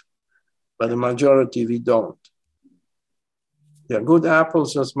forth, but the majority we don't. There are good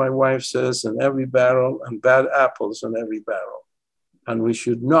apples, as my wife says, in every barrel, and bad apples in every barrel. And we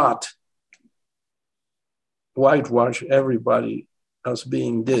should not whitewash everybody as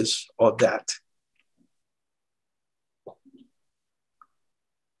being this or that.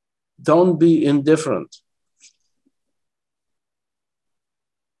 Don't be indifferent.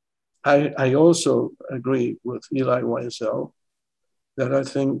 I also agree with Eli Wiesel that I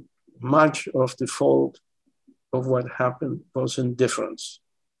think much of the fault of what happened was indifference.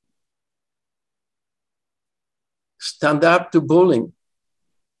 Stand up to bullying.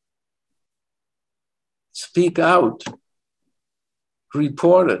 Speak out.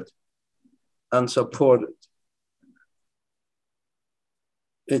 Report it and support it.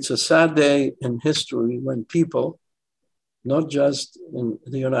 It's a sad day in history when people, not just in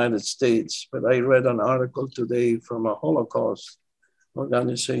the United States, but I read an article today from a Holocaust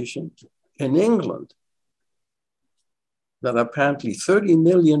organization in England, that apparently 30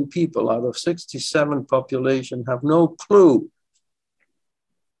 million people out of 67 population have no clue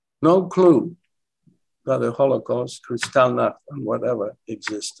that the Holocaust, Kristallnacht, and whatever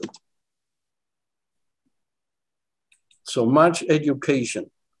existed. So much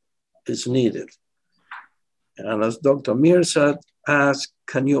education is needed. And as Dr. Mirsad asked,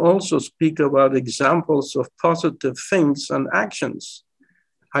 can you also speak about examples of positive things and actions?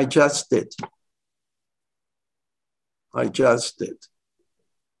 I just did.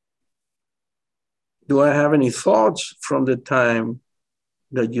 Do I have any thoughts from the time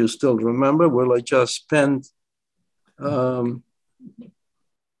that you still remember? Well, I just spent over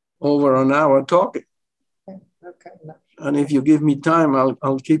an hour talking. Okay. And if you give me time,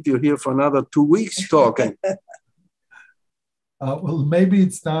 I'll keep you here for another 2 weeks talking. Well, maybe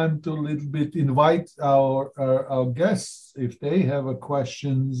it's time to a little bit invite our guests if they have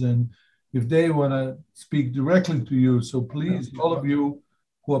questions and if they want to speak directly to you. So please, all of you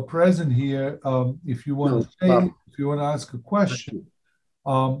who are present here, if you want to say, if you want to ask a question,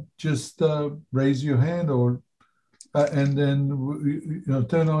 just raise your hand or and then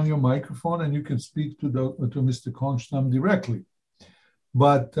turn on your microphone and you can speak to Mr. Kohnstam directly.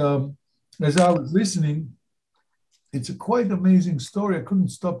 But as I was listening, it's a quite amazing story. I couldn't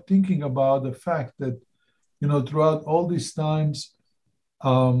stop thinking about the fact that, throughout all these times,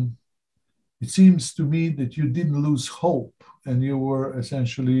 it seems to me that you didn't lose hope and you were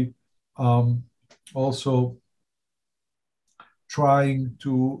essentially also trying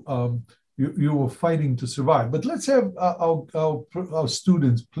to, you were fighting to survive. But let's have our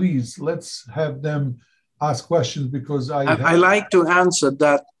students, please, let's have them ask questions because I like to answer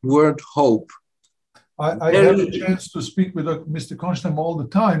that word hope. I have a chance to speak with Mr. Kohnstam all the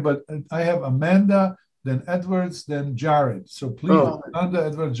time, but I have Amanda, then Edwards, then Jared. So please, Amanda,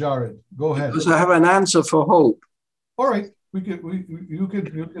 Edwards, Jared, go ahead. Because I have an answer for hope. All right, you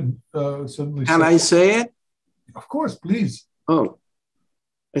can certainly. Can I say it? Of course, please. Oh,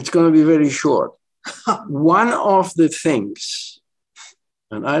 it's going to be very short. One of the things,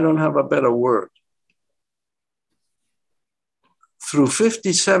 and I don't have a better word, through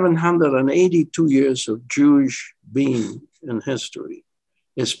 5,782 years of Jewish being in history,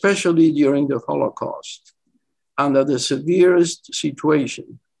 especially during the Holocaust, under the severest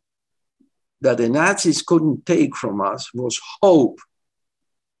situation that the Nazis couldn't take from us was hope.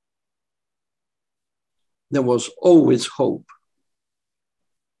 There was always hope.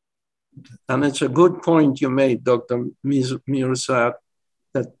 And it's a good point you made, Dr. Mirsad,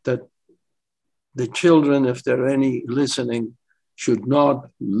 that the children, if there are any listening, should not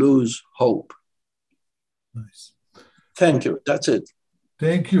lose hope. Nice. Thank you. That's it.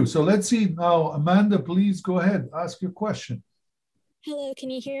 Thank you. So let's see now. Amanda, please go ahead. Ask your question. Hello,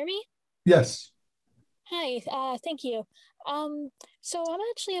 can you hear me? Yes. Hi, thank you. So I'm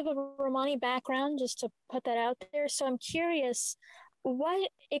actually have a Romani background, just to put that out there. So I'm curious,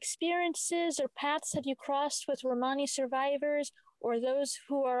 what experiences or paths have you crossed with Romani survivors or those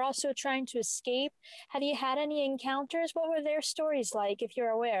who are also trying to escape? Have you had any encounters? What were their stories like, if you're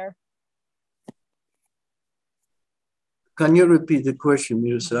aware? Can you repeat the question,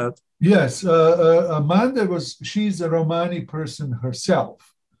 Mirsad? Yes, Amanda she's a Romani person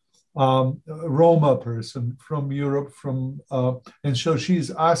herself, a Roma person from Europe, and so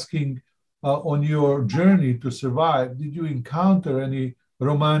she's asking on your journey to survive, did you encounter any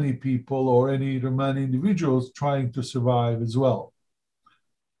Romani people or any Romani individuals trying to survive as well?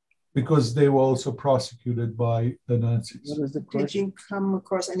 Because they were also prosecuted by the Nazis. What is the question? Did you come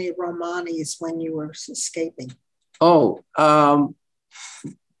across any Romanis when you were escaping? Oh,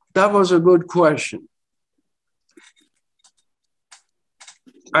 that was a good question.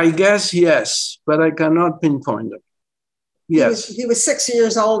 I guess yes, but I cannot pinpoint it. Yes. He was 6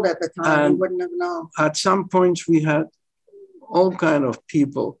 years old at the time. And he wouldn't have known. At some points, we had all kind of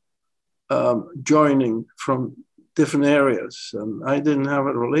people joining from different areas, and I didn't have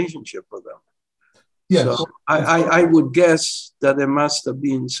a relationship with them. Yes. So I would guess that there must have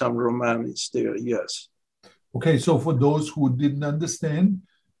been some Romanis there, yes. Okay, so for those who didn't understand,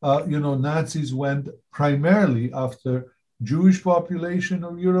 Nazis went primarily after Jewish population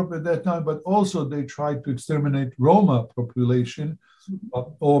of Europe at that time, but also they tried to exterminate Roma population,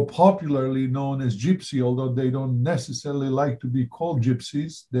 or popularly known as Gypsy, although they don't necessarily like to be called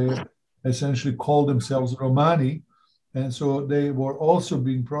Gypsies. They essentially call themselves Romani. And so they were also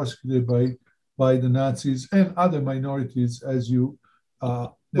being prosecuted by the Nazis and other minorities, as you...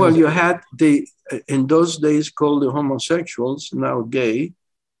 well, you had in those days called the homosexuals, now gay,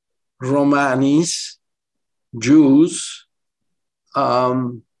 Romanis, Jews,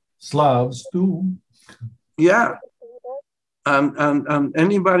 Slavs too. Yeah. and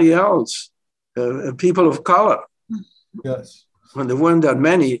anybody else, people of color. Yes. And there weren't that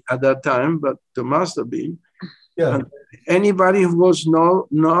many at that time, but there must have been. Yeah. And anybody who was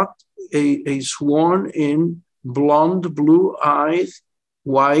not a sworn-in, blonde, blue-eyed,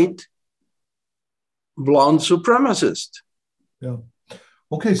 white, blonde supremacist. Yeah.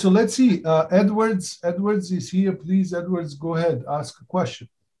 Okay, so let's see. Edwards is here. Please, Edwards, go ahead. Ask a question.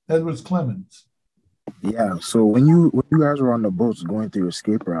 Edwards Clemens. Yeah. So when you guys were on the boats going through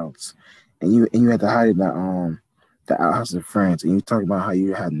escape routes, and you had to hide in the outhouse in France, and you talked about how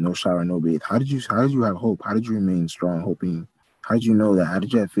you had no shower, no bathe. How did you have hope? How did you remain strong, hoping? How did you know that? How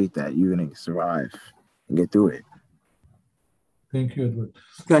did you have faith that you're gonna survive and get through it? Thank you, Edward.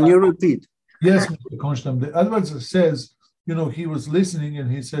 Can you repeat? Yes, Mr. Kohnstam. Edwards says, he was listening,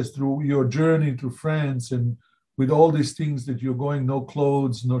 and he says, through your journey to France and with all these things that you're going, no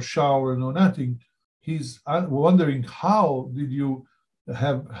clothes, no shower, no nothing, he's wondering, how did you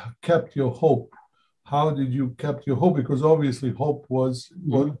have kept your hope? How did you kept your hope? Because obviously hope was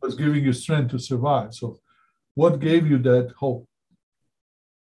what was giving you strength to survive. So what gave you that hope?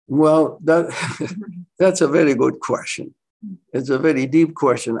 Well, that's a very good question. It's a very deep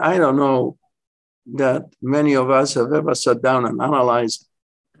question. I don't know that many of us have ever sat down and analyzed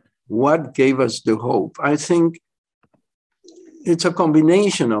what gave us the hope. I think it's a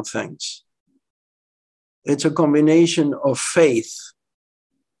combination of things. It's a combination of faith.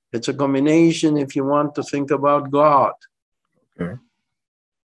 It's a combination, if you want to think about God, Okay.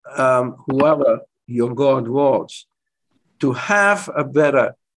 Whoever your God was, to have a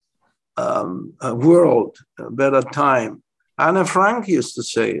better world, a better time. Anne Frank used to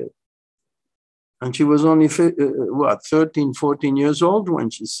say it. And she was only, 13, 14 years old when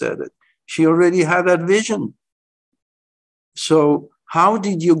she said it. She already had that vision. So how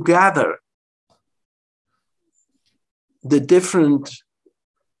did you gather the different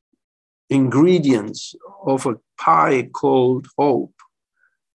ingredients of a pie called hope?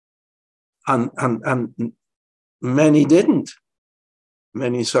 And many didn't.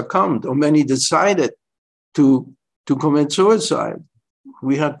 Many succumbed, or many decided to commit suicide.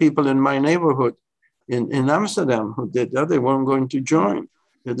 We had people in my neighborhood in Amsterdam who did that. They weren't going to join.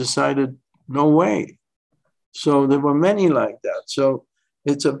 They decided, no way. So there were many like that. So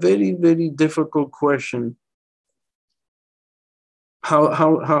it's a very, very difficult question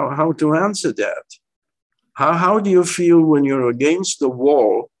how to answer that. How do you feel when you're against the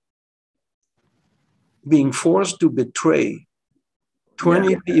wall, being forced to betray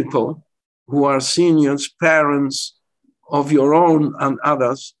 20 people who are seniors, parents of your own and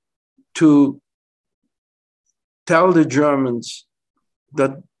others, to tell the Germans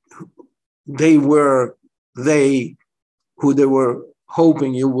that they were who they were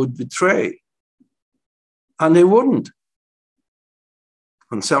hoping you would betray? And they wouldn't.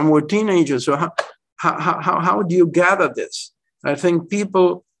 And some were teenagers. So how do you gather this? I think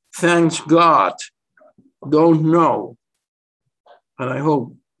people, thanks God, don't know. And I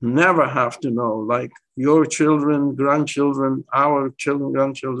hope never have to know, like your children, grandchildren, our children,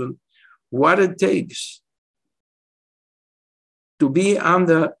 grandchildren, what it takes to be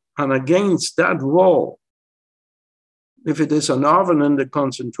under and against that wall. If it is an oven in the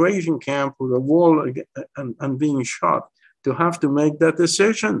concentration camp with a wall and being shot, to have to make that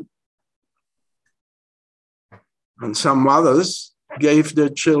decision. And some mothers gave their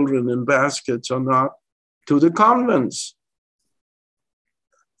children in baskets or not to the convents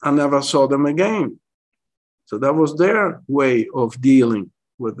and never saw them again. So that was their way of dealing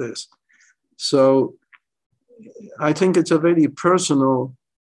with this. So I think it's a very personal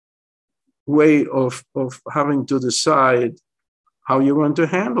way of having to decide how you're going to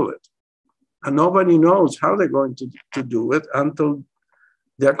handle it. And nobody knows how they're going to do it until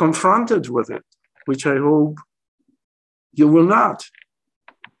they're confronted with it, which I hope you will not.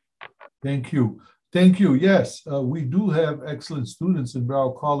 Thank you. Thank you. Yes, we do have excellent students in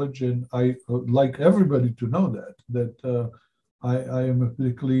Brown College, and I like everybody to know that I am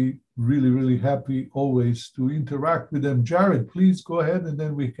particularly really happy always to interact with them. Jared, please go ahead, and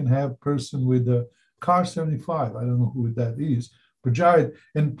then we can have person with the car 75. I don't know who that is, but Jared,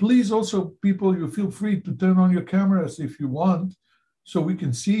 and please also people, you feel free to turn on your cameras if you want, so we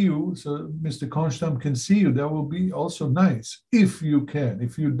can see you, so Mr. Kohnstam can see you. That will be also nice, if you can.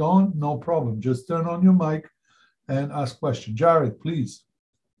 If you don't, no problem. Just turn on your mic and ask questions. Jared, please.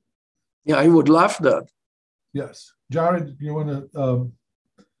 Yeah, I would love that. Yes. Jared, you want to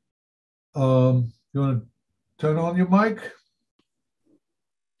turn on your mic?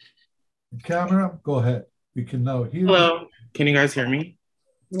 Camera, go ahead. We can now hear you. Hello, can you guys hear me?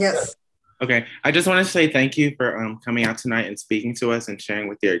 Yes. Okay, I just want to say thank you for coming out tonight and speaking to us and sharing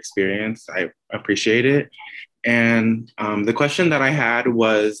with your experience. I appreciate it. And the question that I had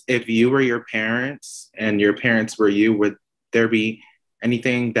was, if you were your parents and your parents were you, would there be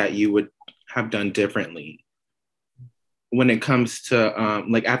anything that you would have done differently when it comes to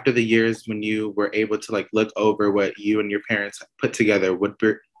like after the years when you were able to like look over what you and your parents put together? Would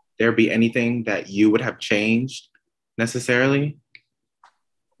there be anything that you would have changed necessarily?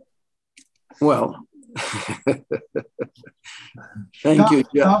 Well, thank you,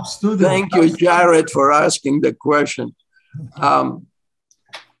 Jared, for asking the question. You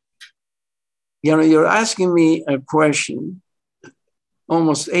know, you're asking me a question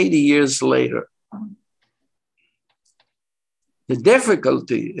almost 80 years later. The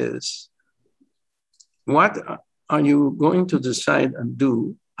difficulty is, what are you going to decide and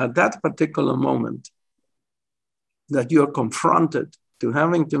do at that particular moment that you're confronted to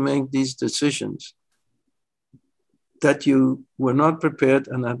having to make these decisions that you were not prepared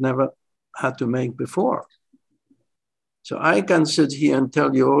and had never had to make before? So I can sit here and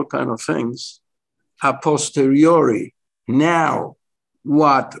tell you all kinds of things a posteriori, now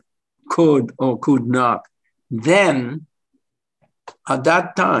what could or could not. Then, at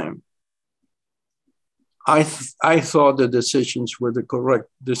that time, I thought the decisions were the correct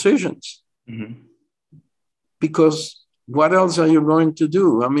decisions. Mm-hmm. Because what else are you going to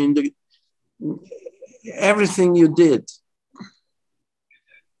do? I mean, everything you did,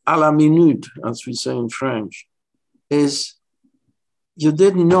 à la minute, as we say in French, is you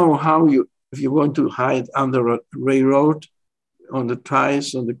didn't know how if you're going to hide under a railroad, on the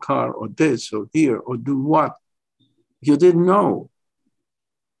tires of the car, or this, or here, or do what. You didn't know.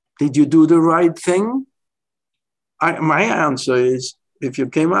 Did you do the right thing? My answer is, if you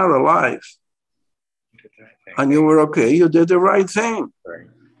came out alive and you were okay, you did the right thing. Right.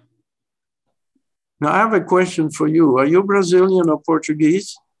 Now I have a question for you. Are you Brazilian or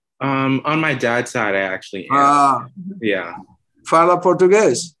Portuguese? On my dad's side, I actually am. Yeah. Fala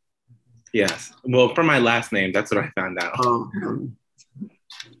português? Yes. Well, for my last name, that's what I found out.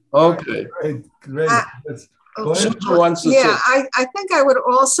 Okay. Great. I think I would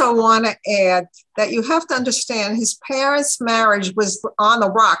also want to add that you have to understand his parents' marriage was on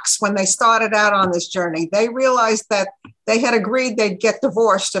the rocks when they started out on this journey. They realized that they had agreed they'd get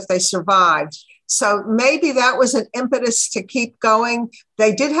divorced if they survived. So maybe that was an impetus to keep going.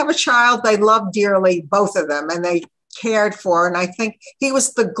 They did have a child they loved dearly, both of them, and they cared for. And I think he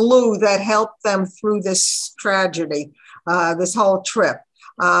was the glue that helped them through this tragedy, this whole trip.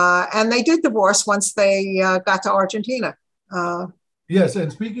 And they did divorce once they got to Argentina. Yes,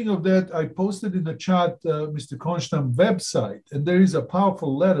 and speaking of that, I posted in the chat Mr. Kohnstam website, and there is a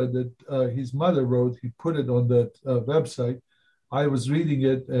powerful letter that his mother wrote. He put it on that website. I was reading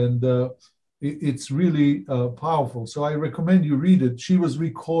it, and it's really powerful. So I recommend you read it. She was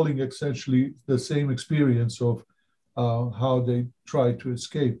recalling essentially the same experience of how they tried to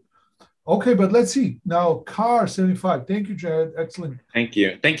escape. Okay, but let's see. Now, Car 75. Thank you, Jared. Excellent. Thank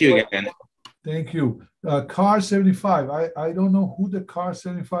you. Thank you again. Thank you. Car 75. I don't know who the Car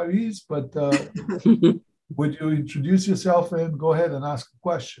 75 is, but would you introduce yourself and go ahead and ask a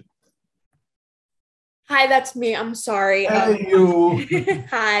question? Hi, that's me. I'm sorry. Hey, you.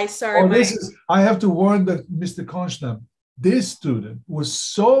 Hi, sorry. I have to warn Mr. Kohnstam. This student was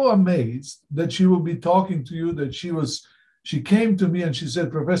so amazed that she will be talking to you that she came to me and she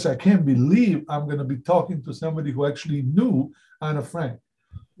said, Professor, I can't believe I'm going to be talking to somebody who actually knew Anna Frank.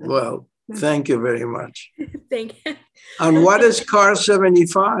 Well, thank you very much. Thank you. And what is Car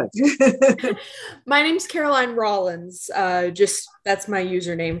 75? My name's Caroline Rollins. That's my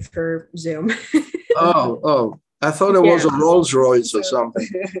username for Zoom. Oh, I thought it was a Rolls Royce or something.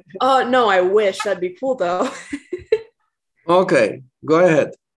 Oh, no, I wish. That'd be cool, though. Okay, go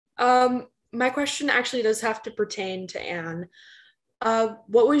ahead. My question actually does have to pertain to Anne.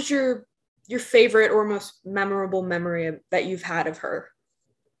 What was your favorite or most memorable memory that you've had of her?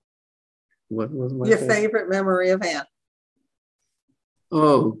 What was my favorite memory of Anne?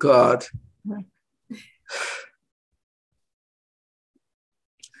 Oh, God.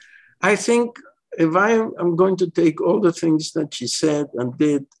 I think if I'm going to take all the things that she said and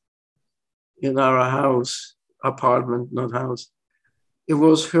did in our apartment, not house, it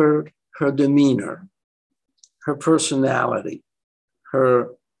was her demeanor, her personality,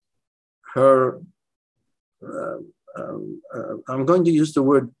 her I'm going to use the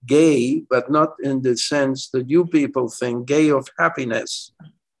word gay, but not in the sense that you people think, gay of happiness.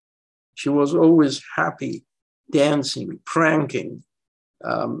 She was always happy, dancing, pranking,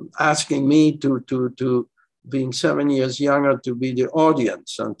 asking me to being 7 years younger, to be the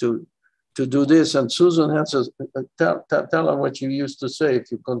audience and to do this. And Susan has to tell her what you used to say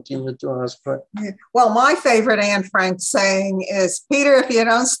if you continue to ask her. Well, my favorite Anne Frank saying is, Peter, if you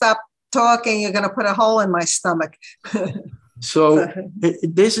don't stop talking, you're going to put a hole in my stomach. So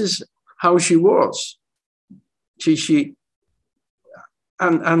this is how she was.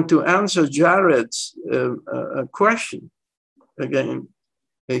 And to answer Jared's question again,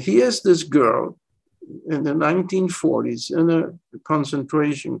 here's this girl in the 1940s in a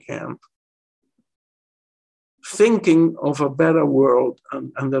concentration camp, thinking of a better world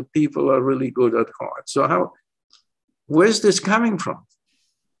and that people are really good at heart. So where's this coming from?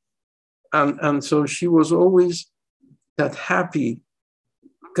 And so she was always that happy,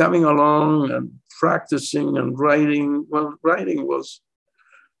 coming along and practicing and writing. Well, writing was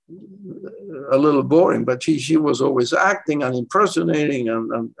a little boring, but she was always acting and impersonating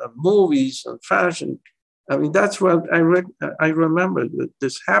and movies and fashion. I mean, that's what I remember,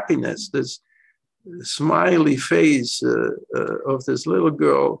 this happiness, this smiley face of this little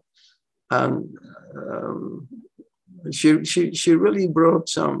girl. And she really brought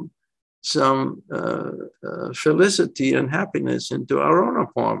some felicity and happiness into our own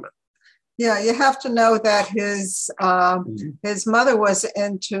apartment. Yeah, you have to know that his mother was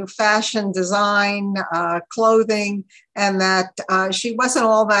into fashion design, clothing, and that she wasn't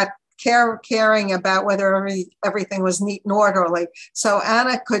all that caring about whether everything was neat and orderly. So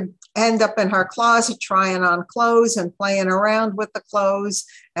Anna could end up in her closet trying on clothes and playing around with the clothes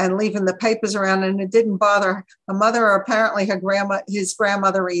and leaving the papers around, and it didn't bother her mother or apparently his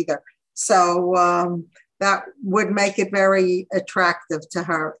grandmother either. So that would make it very attractive to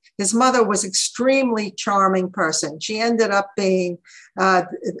her. His mother was extremely charming person. She ended up being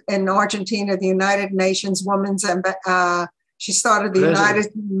in Argentina, the United Nations Women's, she started the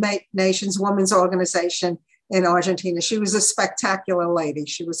United Nations Women's Organization in Argentina. She was a spectacular lady.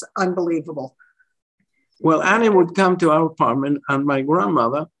 She was unbelievable. Well, Annie would come to our apartment, and my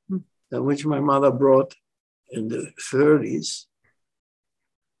grandmother, which my mother brought in the 30s,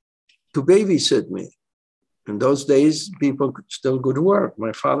 to babysit me. In those days, people still could work.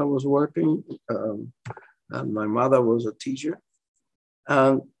 My father was working, and my mother was a teacher.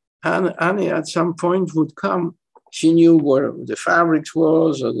 And Annie at some point would come. She knew where the fabrics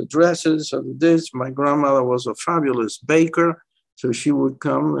was, or the dresses, or this. My grandmother was a fabulous baker, so she would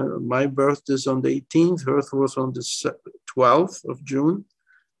come. My birthday is on the 18th, hers was on the 12th of June.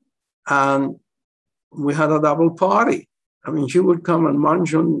 And we had a double party. I mean, she would come and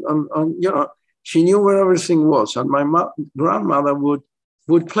munch on she knew where everything was. And my grandmother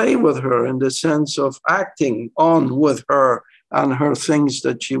would play with her in the sense of acting on with her and her things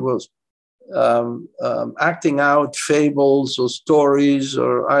that she was acting out, fables or stories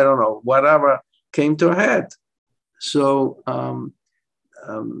or I don't know, whatever came to her head. So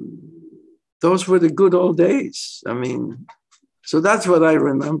those were the good old days. I mean, so that's what I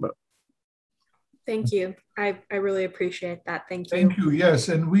remember. Thank you. I really appreciate that. Thank you. Thank you. Yes,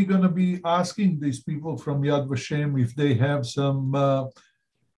 and we're going to be asking these people from Yad Vashem if they have some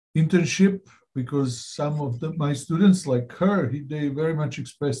internship, because some of my students, like her, they very much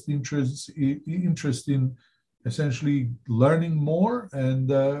expressed interest in essentially learning more and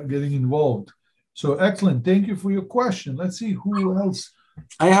getting involved. So excellent. Thank you for your question. Let's see who else.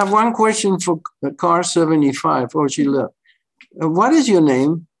 I have one question for Car 75. Oh, she left. What is your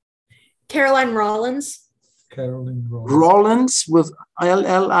name? Caroline Rollins. Caroline Rollins. Rollins with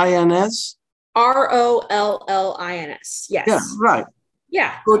L-L-I-N-S? R-O-L-L-I-N-S. Yes. Yeah, right.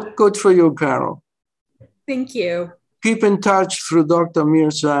 Yeah. Good for you, Carol. Thank you. Keep in touch through Dr.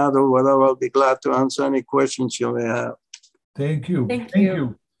 Mirzad or whatever. I'll be glad to answer any questions you may have. Thank you. Thank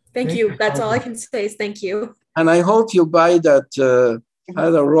you. Thank you. That's all I can say is thank you. And I hope you buy that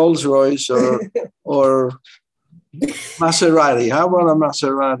either Rolls Royce or Maserati. How about a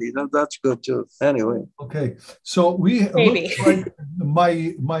Maserati? That's good too. Anyway. Okay. So maybe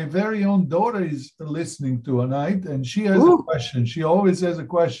my very own daughter is listening tonight, and she has a question. She always has a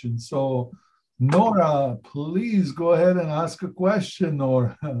question. So Nora, please go ahead and ask a question,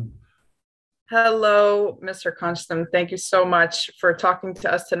 Nora. Hello, Mr. Kohnstam. Thank you so much for talking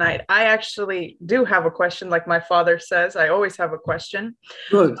to us tonight. I actually do have a question, like my father says. I always have a question.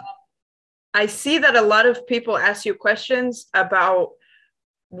 Good. I see that a lot of people ask you questions about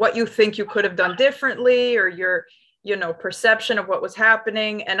what you think you could have done differently or your, perception of what was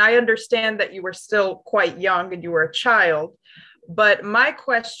happening. And I understand that you were still quite young and you were a child. But my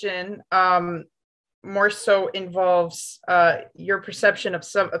question more so involves your perception of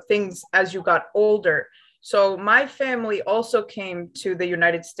some of things as you got older. So my family also came to the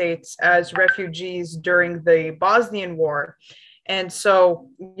United States as refugees during the Bosnian War. And so,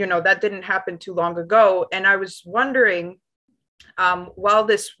 you know, that didn't happen too long ago. And I was wondering, while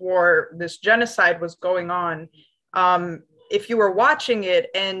this war, this genocide was going on, if you were watching it,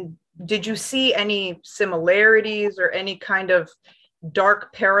 and did you see any similarities or any kind of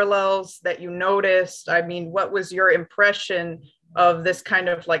dark parallels that you noticed? I mean, what was your impression of this kind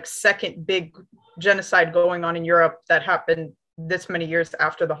of like second big genocide going on in Europe that happened this many years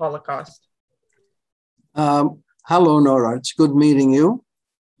after the Holocaust? Hello, Nora. It's good meeting you.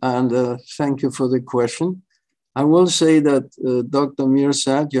 And thank you for the question. I will say that Dr.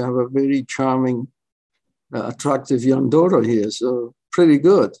 Mirsad, you have a very charming, attractive young daughter here. So pretty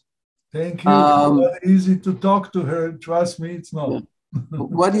good. Thank you. It's not easy to talk to her. Trust me, it's not. Yeah.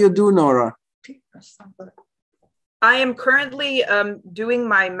 What do you do, Nora? I am currently doing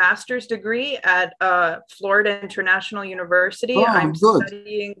my master's degree at Florida International University. Oh, I'm good.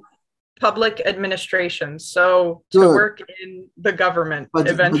 studying public administration, so Good. to work in the government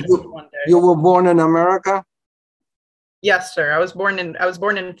eventually one day. You were born in America? Yes, sir. I was born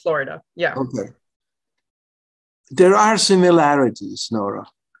in Florida. Yeah. Okay. There are similarities, Nora,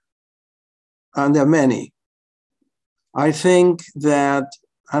 and there are many. I think that,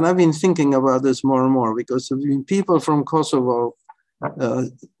 and I've been thinking about this more and more, because there have been people from Kosovo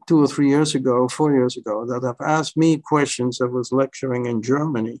 2 or 3 years ago, 4 years ago, that have asked me questions. I was lecturing in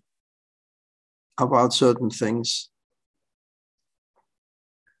Germany about certain things.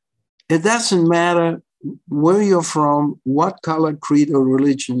 It doesn't matter where you're from, what color, creed, or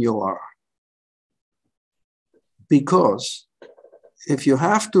religion you are. Because if you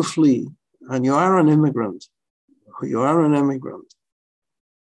have to flee and you are an immigrant,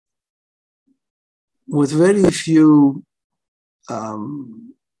 with very few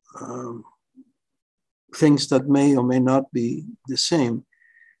things that may or may not be the same,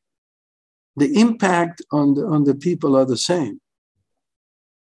 the impact on the people are the same.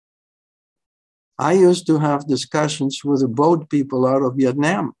 I used to have discussions with the boat people out of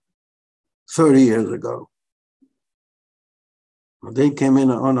Vietnam 30 years ago. They came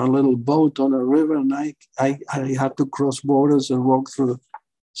in on a little boat on a river, and I had to cross borders and walk through.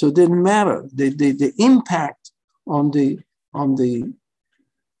 So it didn't matter. The impact on the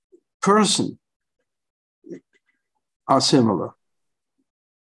person are similar.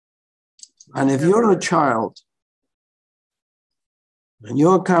 And if you're a child and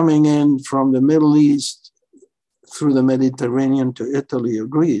you're coming in from the Middle East through the Mediterranean to Italy or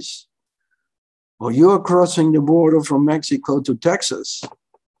Greece, or you're crossing the border from Mexico to Texas,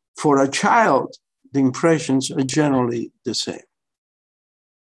 for a child, the impressions are generally the same,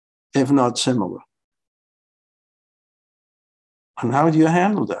 if not similar. And how do you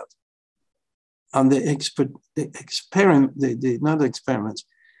handle that? And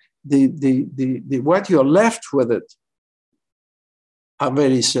what you're left with it are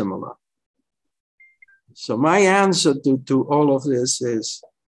very similar. So my answer to all of this is,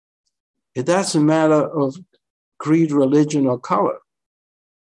 it doesn't matter of creed, religion, or color.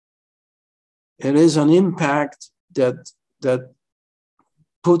 It is an impact that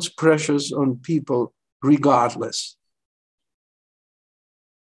puts pressures on people regardless.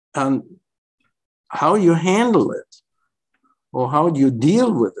 And how you handle it, or how do you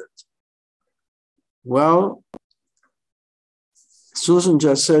deal with it? Well, Susan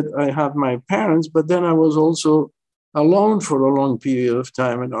just said, I have my parents, but then I was also alone for a long period of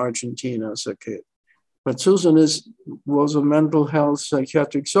time in Argentina as a kid. But Susan was a mental health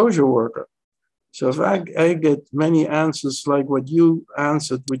psychiatric social worker. So if I get many answers like what you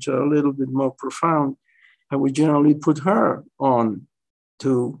answered, which are a little bit more profound, I would generally put her on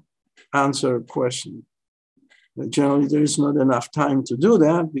to answer a question. But generally, there is not enough time to do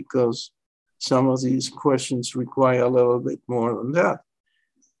that because some of these questions require a little bit more than that.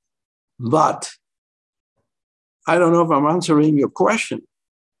 But I don't know if I'm answering your question.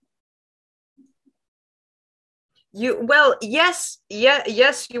 Yes,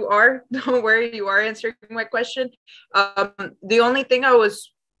 you are. Don't worry, you are answering my question. The only thing I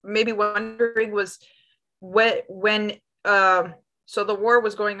was maybe wondering was when so the war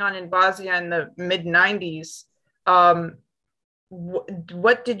was going on in Bosnia in the mid-90s.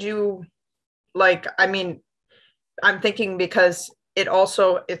 What did you like? I mean, I'm thinking because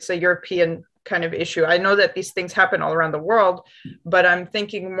it's a European kind of issue. I know that these things happen all around the world, but I'm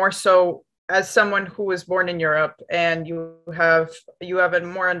thinking more so as someone who was born in Europe, and you have a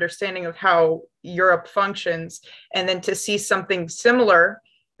more understanding of how Europe functions, and then to see something similar,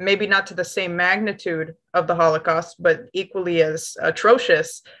 maybe not to the same magnitude of the Holocaust, but equally as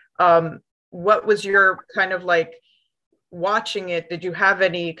atrocious. What was your kind of like watching it? Did you have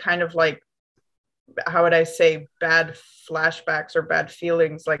any kind of like how would I say, bad flashbacks or bad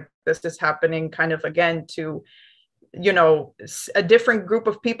feelings like this is happening kind of again to, you know, a different group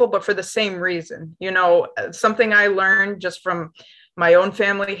of people, but for the same reason. You know, something I learned just from my own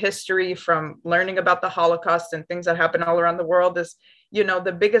family history, from learning about the Holocaust and things that happen all around the world is, you know,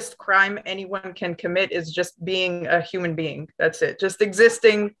 the biggest crime anyone can commit is just being a human being. That's it. Just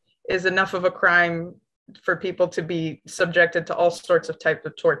existing is enough of a crime for people to be subjected to all sorts of types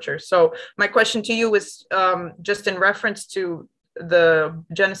of torture. So my question to you is just in reference to the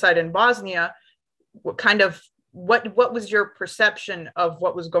genocide in Bosnia, what was your perception of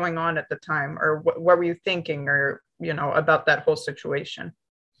what was going on at the time, or what were you thinking, or, you know, about that whole situation?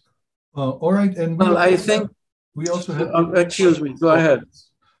 All right. And well, I think we also have. Excuse me, go ahead.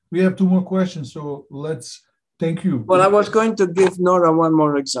 We have 2 more questions, so let's. Thank you. Well, I was going to give Nora one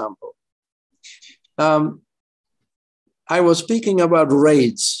more example. I was speaking about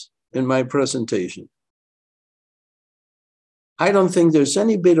raids in my presentation. I don't think there's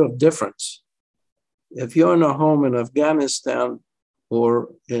any bit of difference if you're in a home in Afghanistan or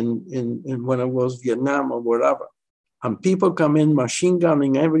in when it was Vietnam or wherever, and people come in machine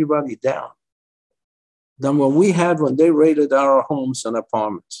gunning everybody down, than what we had when they raided our homes and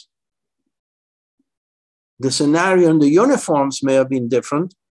apartments. The scenario and the uniforms may have been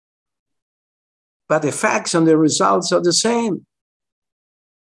different, but the facts and the results are the same.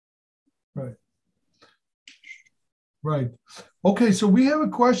 Right. Right. Okay, so we have a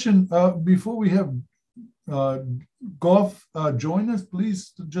question before we have Goff join us.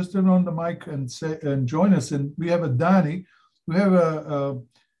 Please just turn on the mic and say and join us. And we have a Danny. We have a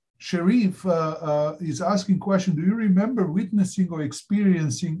Sharif is asking question. Do you remember witnessing or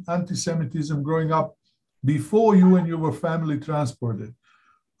experiencing anti-Semitism growing up before you and your family transported?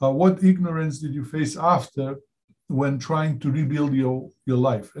 What ignorance did you face after when trying to rebuild your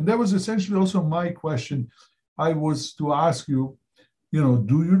life? And that was essentially also my question. I was to ask you, you know,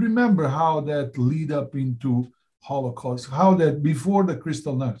 do you remember how that lead up into Holocaust, how that before the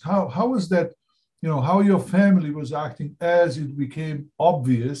Kristallnacht, how was that, you know, how your family was acting as it became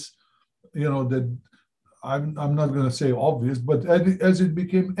obvious, you know, that I'm not going to say obvious, but as it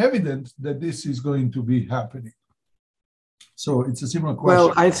became evident that this is going to be happening. So it's a similar question.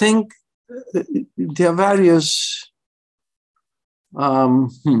 Well, I think there are various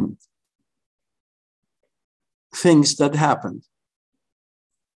things that happened.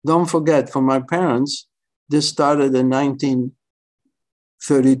 Don't forget, for my parents, this started in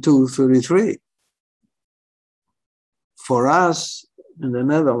 1932, 33. For us in the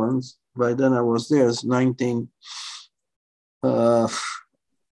Netherlands, by then I was there, it's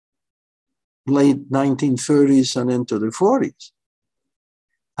late 1930s and into the 40s.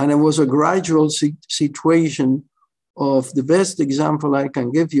 And it was a gradual situation of, the best example I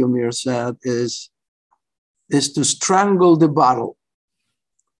can give you, Mirsad, is to strangle the bottle.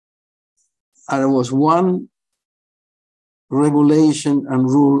 And it was one regulation and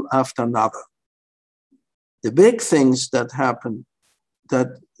rule after another. The big things that happened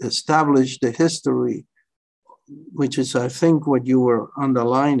that established the history, which is, I think, what you were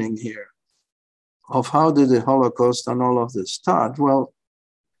underlining here, of how did the Holocaust and all of this start? Well,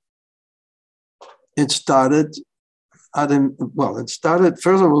 it started first of all, it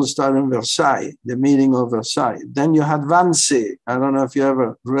started in Versailles, the meeting of Versailles. Then you had Wannsee. I don't know if you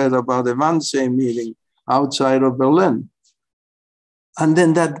ever read about the Wannsee meeting outside of Berlin. And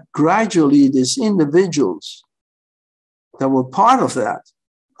then that gradually, these individuals that were part of that,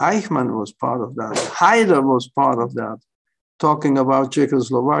 Eichmann was part of that, Haider was part of that, talking about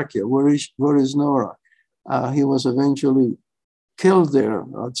Czechoslovakia. Where is Nora? He was eventually killed there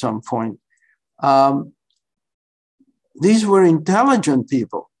at some point. These were intelligent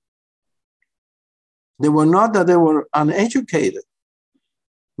people. They were not that they were uneducated.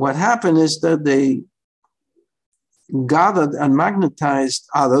 What happened is that they gathered and magnetized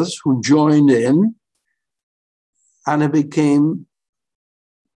others who joined in, and it became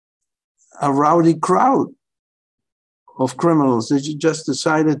a rowdy crowd of criminals. They just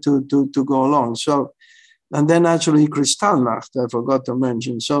decided to go along. So, and then actually Kristallnacht, I forgot to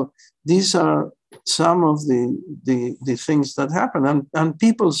mention. So these are some of the things that happened, and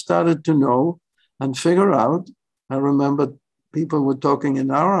people started to know and figure out. I remember people were talking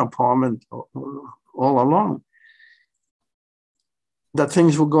in our apartment all along that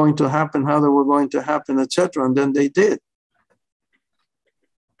things were going to happen, how they were going to happen, etc. And then they did.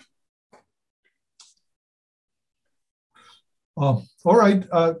 All right.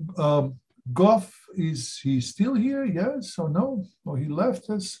 Goff, is he still here? Yes or no? Or he left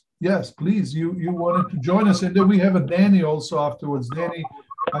us? Yes, please. You wanted to join us. And then we have a Danny also afterwards. Danny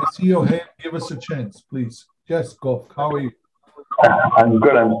I see your hand. Give us a chance, please. Yes, Goff, how are you? I'm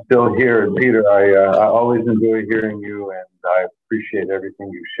good. I'm still here. Pieter, I always enjoy hearing you, and I appreciate everything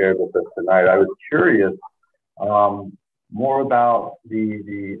you shared with us tonight. I was curious more about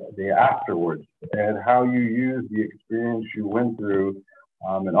the afterwards and how you used the experience you went through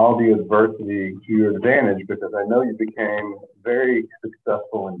and all the adversity to your advantage, because I know you became very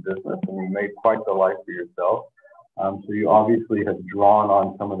successful in business and you made quite the life for yourself. So you obviously have drawn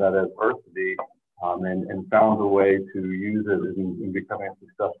on some of that adversity and found a way to use it in becoming a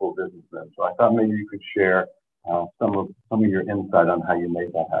successful businessman. So I thought maybe you could share some of your insight on how you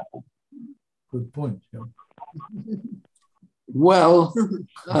made that happen. Good point. Yeah. Well,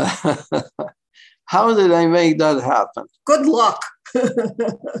 how did I make that happen? Good luck.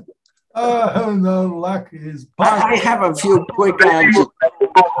 Oh, no, luck is I have a few quick answers.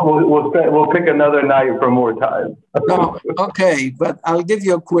 We'll pick another night for more time. No, okay, but I'll give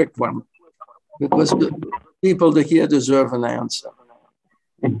you a quick one because the people here deserve an answer.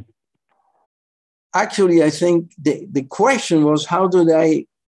 Actually, I think the question was, how did I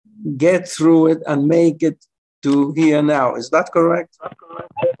get through it and make it to here now? Is that correct?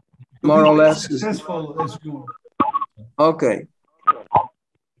 More or less. Successful as you. Okay.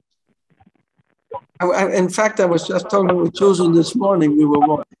 In fact, I was just talking with Susan this morning.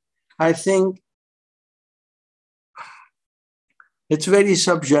 I think it's very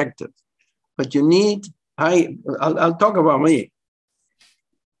subjective, but you need, I'll talk about me.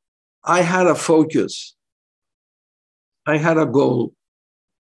 I had a focus. I had a goal.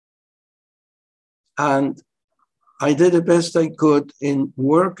 And I did the best I could in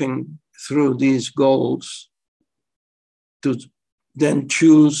working through these goals to then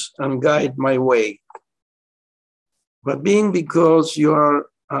choose and guide my way. But because you are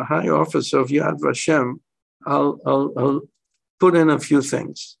a high officer of Yad Vashem, I'll put in a few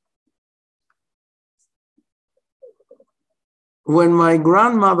things. When my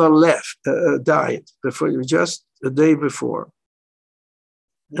grandmother died, just the day before,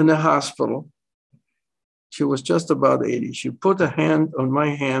 in the hospital, she was just about 80. She put a hand on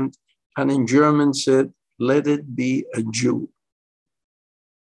my hand and in German said, "Let it be a Jew."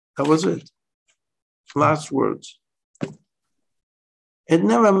 That was it. Last words. It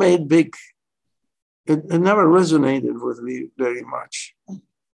never made it never resonated with me very much.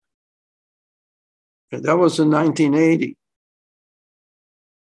 That was in 1980.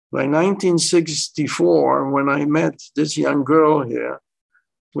 By 1964, when I met this young girl here,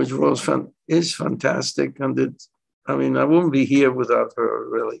 which is fantastic, and I wouldn't be here without her,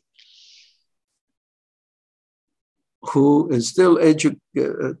 really, who is still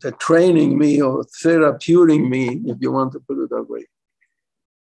training me or therapeuting me, if you want to put it that way.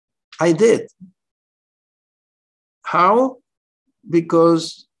 I did. How?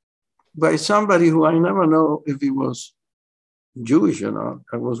 Because by somebody who I never know if he was Jewish or not.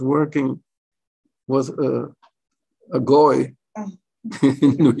 I was working with a goy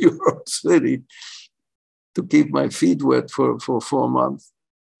in New York City to keep my feet wet for 4 months.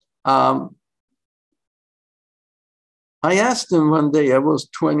 I asked him one day, I was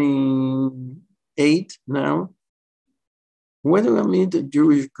 28 now, where do I meet a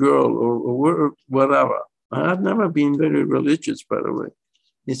Jewish girl or whatever? I had never been very religious, by the way.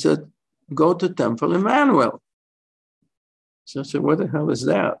 He said, go to Temple Emmanuel. So I said, what the hell is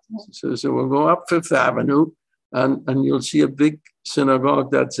that? So we'll go up Fifth Avenue and you'll see a big synagogue,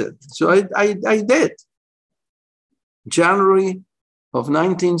 that's it. So I did. January of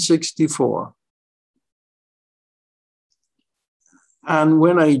 1964. And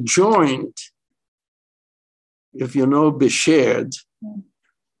when I joined, if you know Beshared,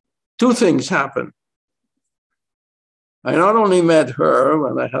 2 things happened. I not only met her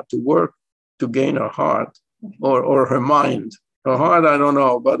when I had to work to gain her heart or her mind. Her heart, I don't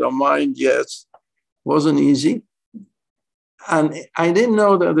know, but her mind, yes, wasn't easy. And I didn't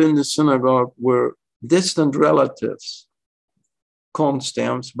know that in the synagogue were distant relatives,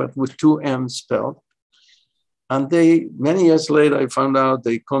 Kohnstams, but with 2 M's spelled. And many years later, I found out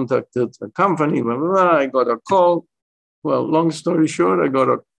they contacted a company, blah, blah, blah. I got a call. Well, long story short, I got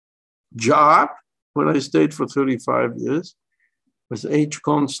a job when I stayed for 35 years with H.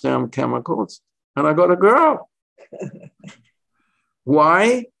 Kohnstam Chemicals, and I got a girl.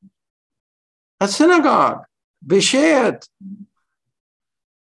 Why? A synagogue, Beshared.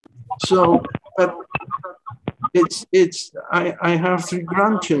 So, but I have 3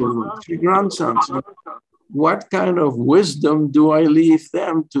 grandchildren, 3 grandsons. What kind of wisdom do I leave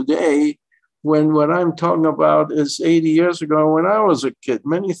them today when what I'm talking about is 80 years ago when I was a kid?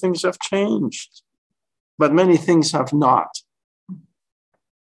 Many things have changed, but many things have not.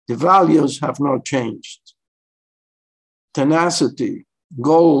 The values have not changed. Tenacity,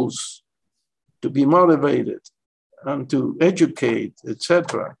 goals, to be motivated and to educate,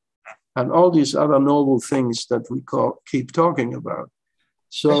 etc., and all these other noble things that we keep talking about.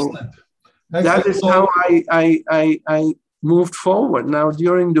 So Excellent. that is how I moved forward. Now,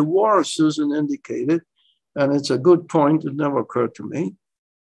 during the war, Susan indicated, and it's a good point, it never occurred to me,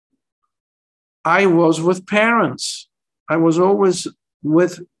 I was with parents. I was always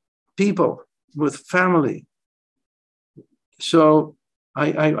with people, with family. So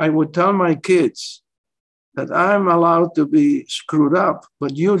I would tell my kids that I'm allowed to be screwed up,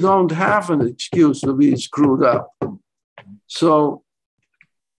 but you don't have an excuse to be screwed up. So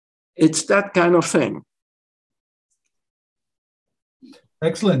it's that kind of thing.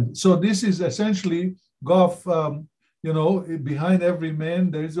 Excellent. So this is essentially, Goff, you know, behind every man,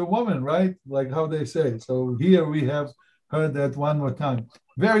 there is a woman, right? Like how they say. So here we have heard that one more time.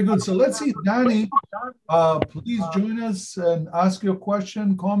 Very good. So let's see, Danny, please join us and ask your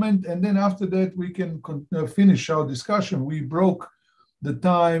question, comment, and then after that we can finish our discussion. We broke the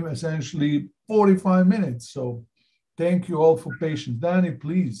time essentially 45 minutes. So thank you all for patience. Danny,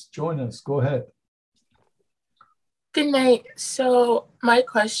 please join us. Go ahead. Good night. So my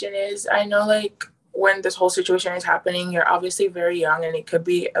question is, I know like when this whole situation is happening, you're obviously very young and it could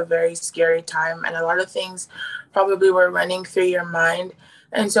be a very scary time and a lot of things probably were running through your mind.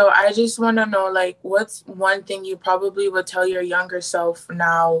 And so I just want to know, like, what's one thing you probably would tell your younger self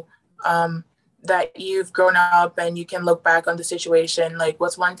now that you've grown up and you can look back on the situation? Like,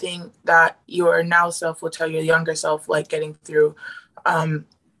 what's one thing that your now self will tell your younger self, like getting through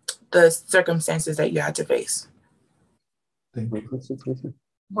the circumstances that you had to face? Thank you.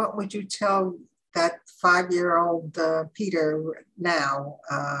 What would you tell that 5-year-old Pieter now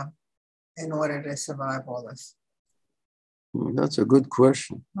in order to survive all this? That's a good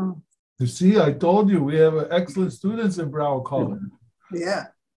question. You see, I told you we have excellent students in Broward College. Yeah.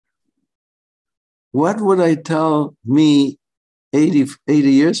 What would I tell me 80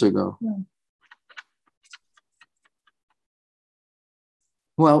 years ago?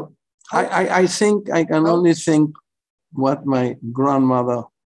 Well, I think I can only think what my grandmother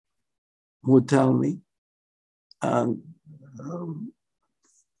would tell me. And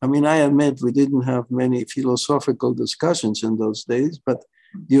I mean, I admit we didn't have many philosophical discussions in those days, but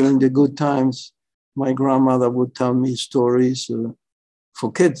during the good times, my grandmother would tell me stories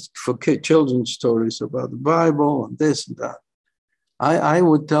for children's stories about the Bible and this and that. I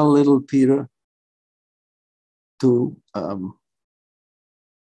would tell little Pieter to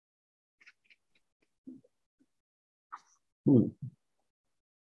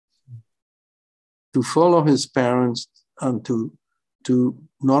follow his parents and to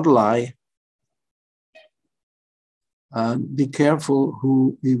not lie and be careful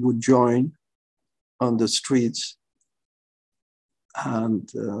who he would join on the streets,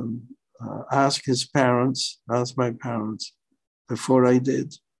 and ask my parents before I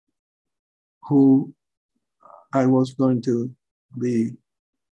did who I was going to be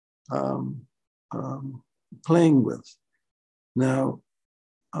playing with. Now,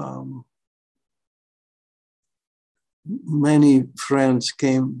 many friends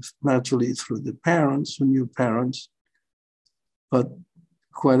came naturally through the parents, who knew parents, but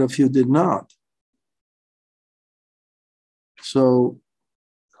quite a few did not. So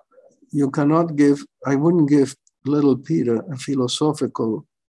I wouldn't give little Pieter a philosophical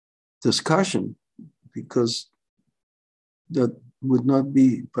discussion, because that would not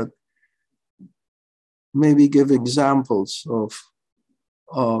be, but maybe give examples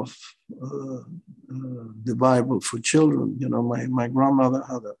of the Bible for children. You know, my grandmother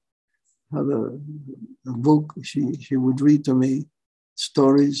had a book. She would read to me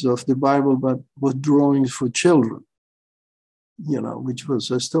stories of the Bible, but with drawings for children, you know, which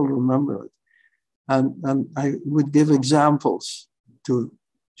was, I still remember it. And I would give examples to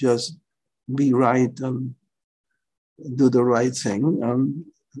just be right and do the right thing. And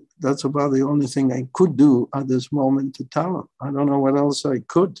that's about the only thing I could do at this moment to tell him. I don't know what else I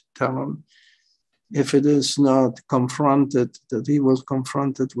could tell him if it is not that he was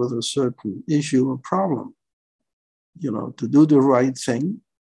confronted with a certain issue or problem. You know, to do the right thing,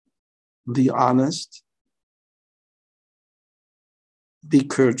 be honest, be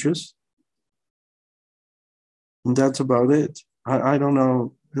courteous. And that's about it. I don't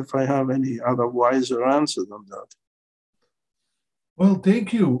know if I have any other wiser answer than that. Well,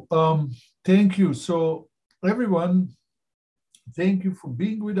 thank you. Thank you. So everyone, thank you for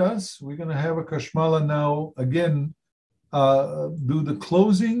being with us. We're going to have a Kashmala now again do the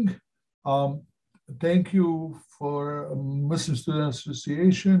closing. thank you for Muslim Student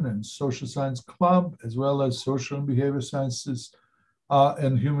Association and Social Science Club, as well as Social and Behavior Sciences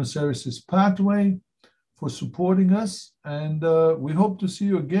and Human Services Pathway for supporting us. And we hope to see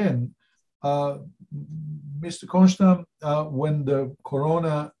you again. Mr. Kohnstam, when the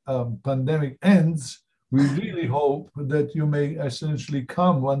corona pandemic ends, we really hope that you may essentially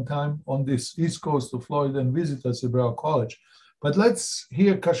come one time on this east coast of Florida and visit us at Brown College. But let's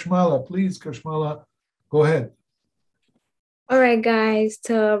hear Kashmala. Please, Kashmala, go ahead. All right, guys,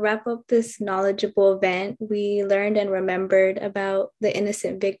 to wrap up this knowledgeable event, we learned and remembered about the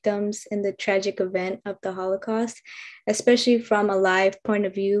innocent victims in the tragic event of the Holocaust, especially from a live point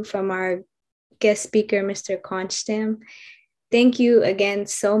of view from our guest speaker, Mr. Kohnstam. Thank you again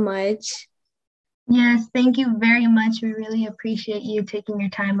so much. Yes, thank you very much. We really appreciate you taking your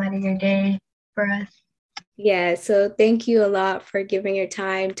time out of your day for us. Yeah, so thank you a lot for giving your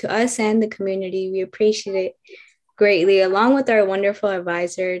time to us and the community. We appreciate it greatly, along with our wonderful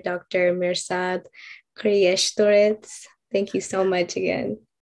advisor, Dr. Mirsad Kriyeshtorets. Thank you so much again.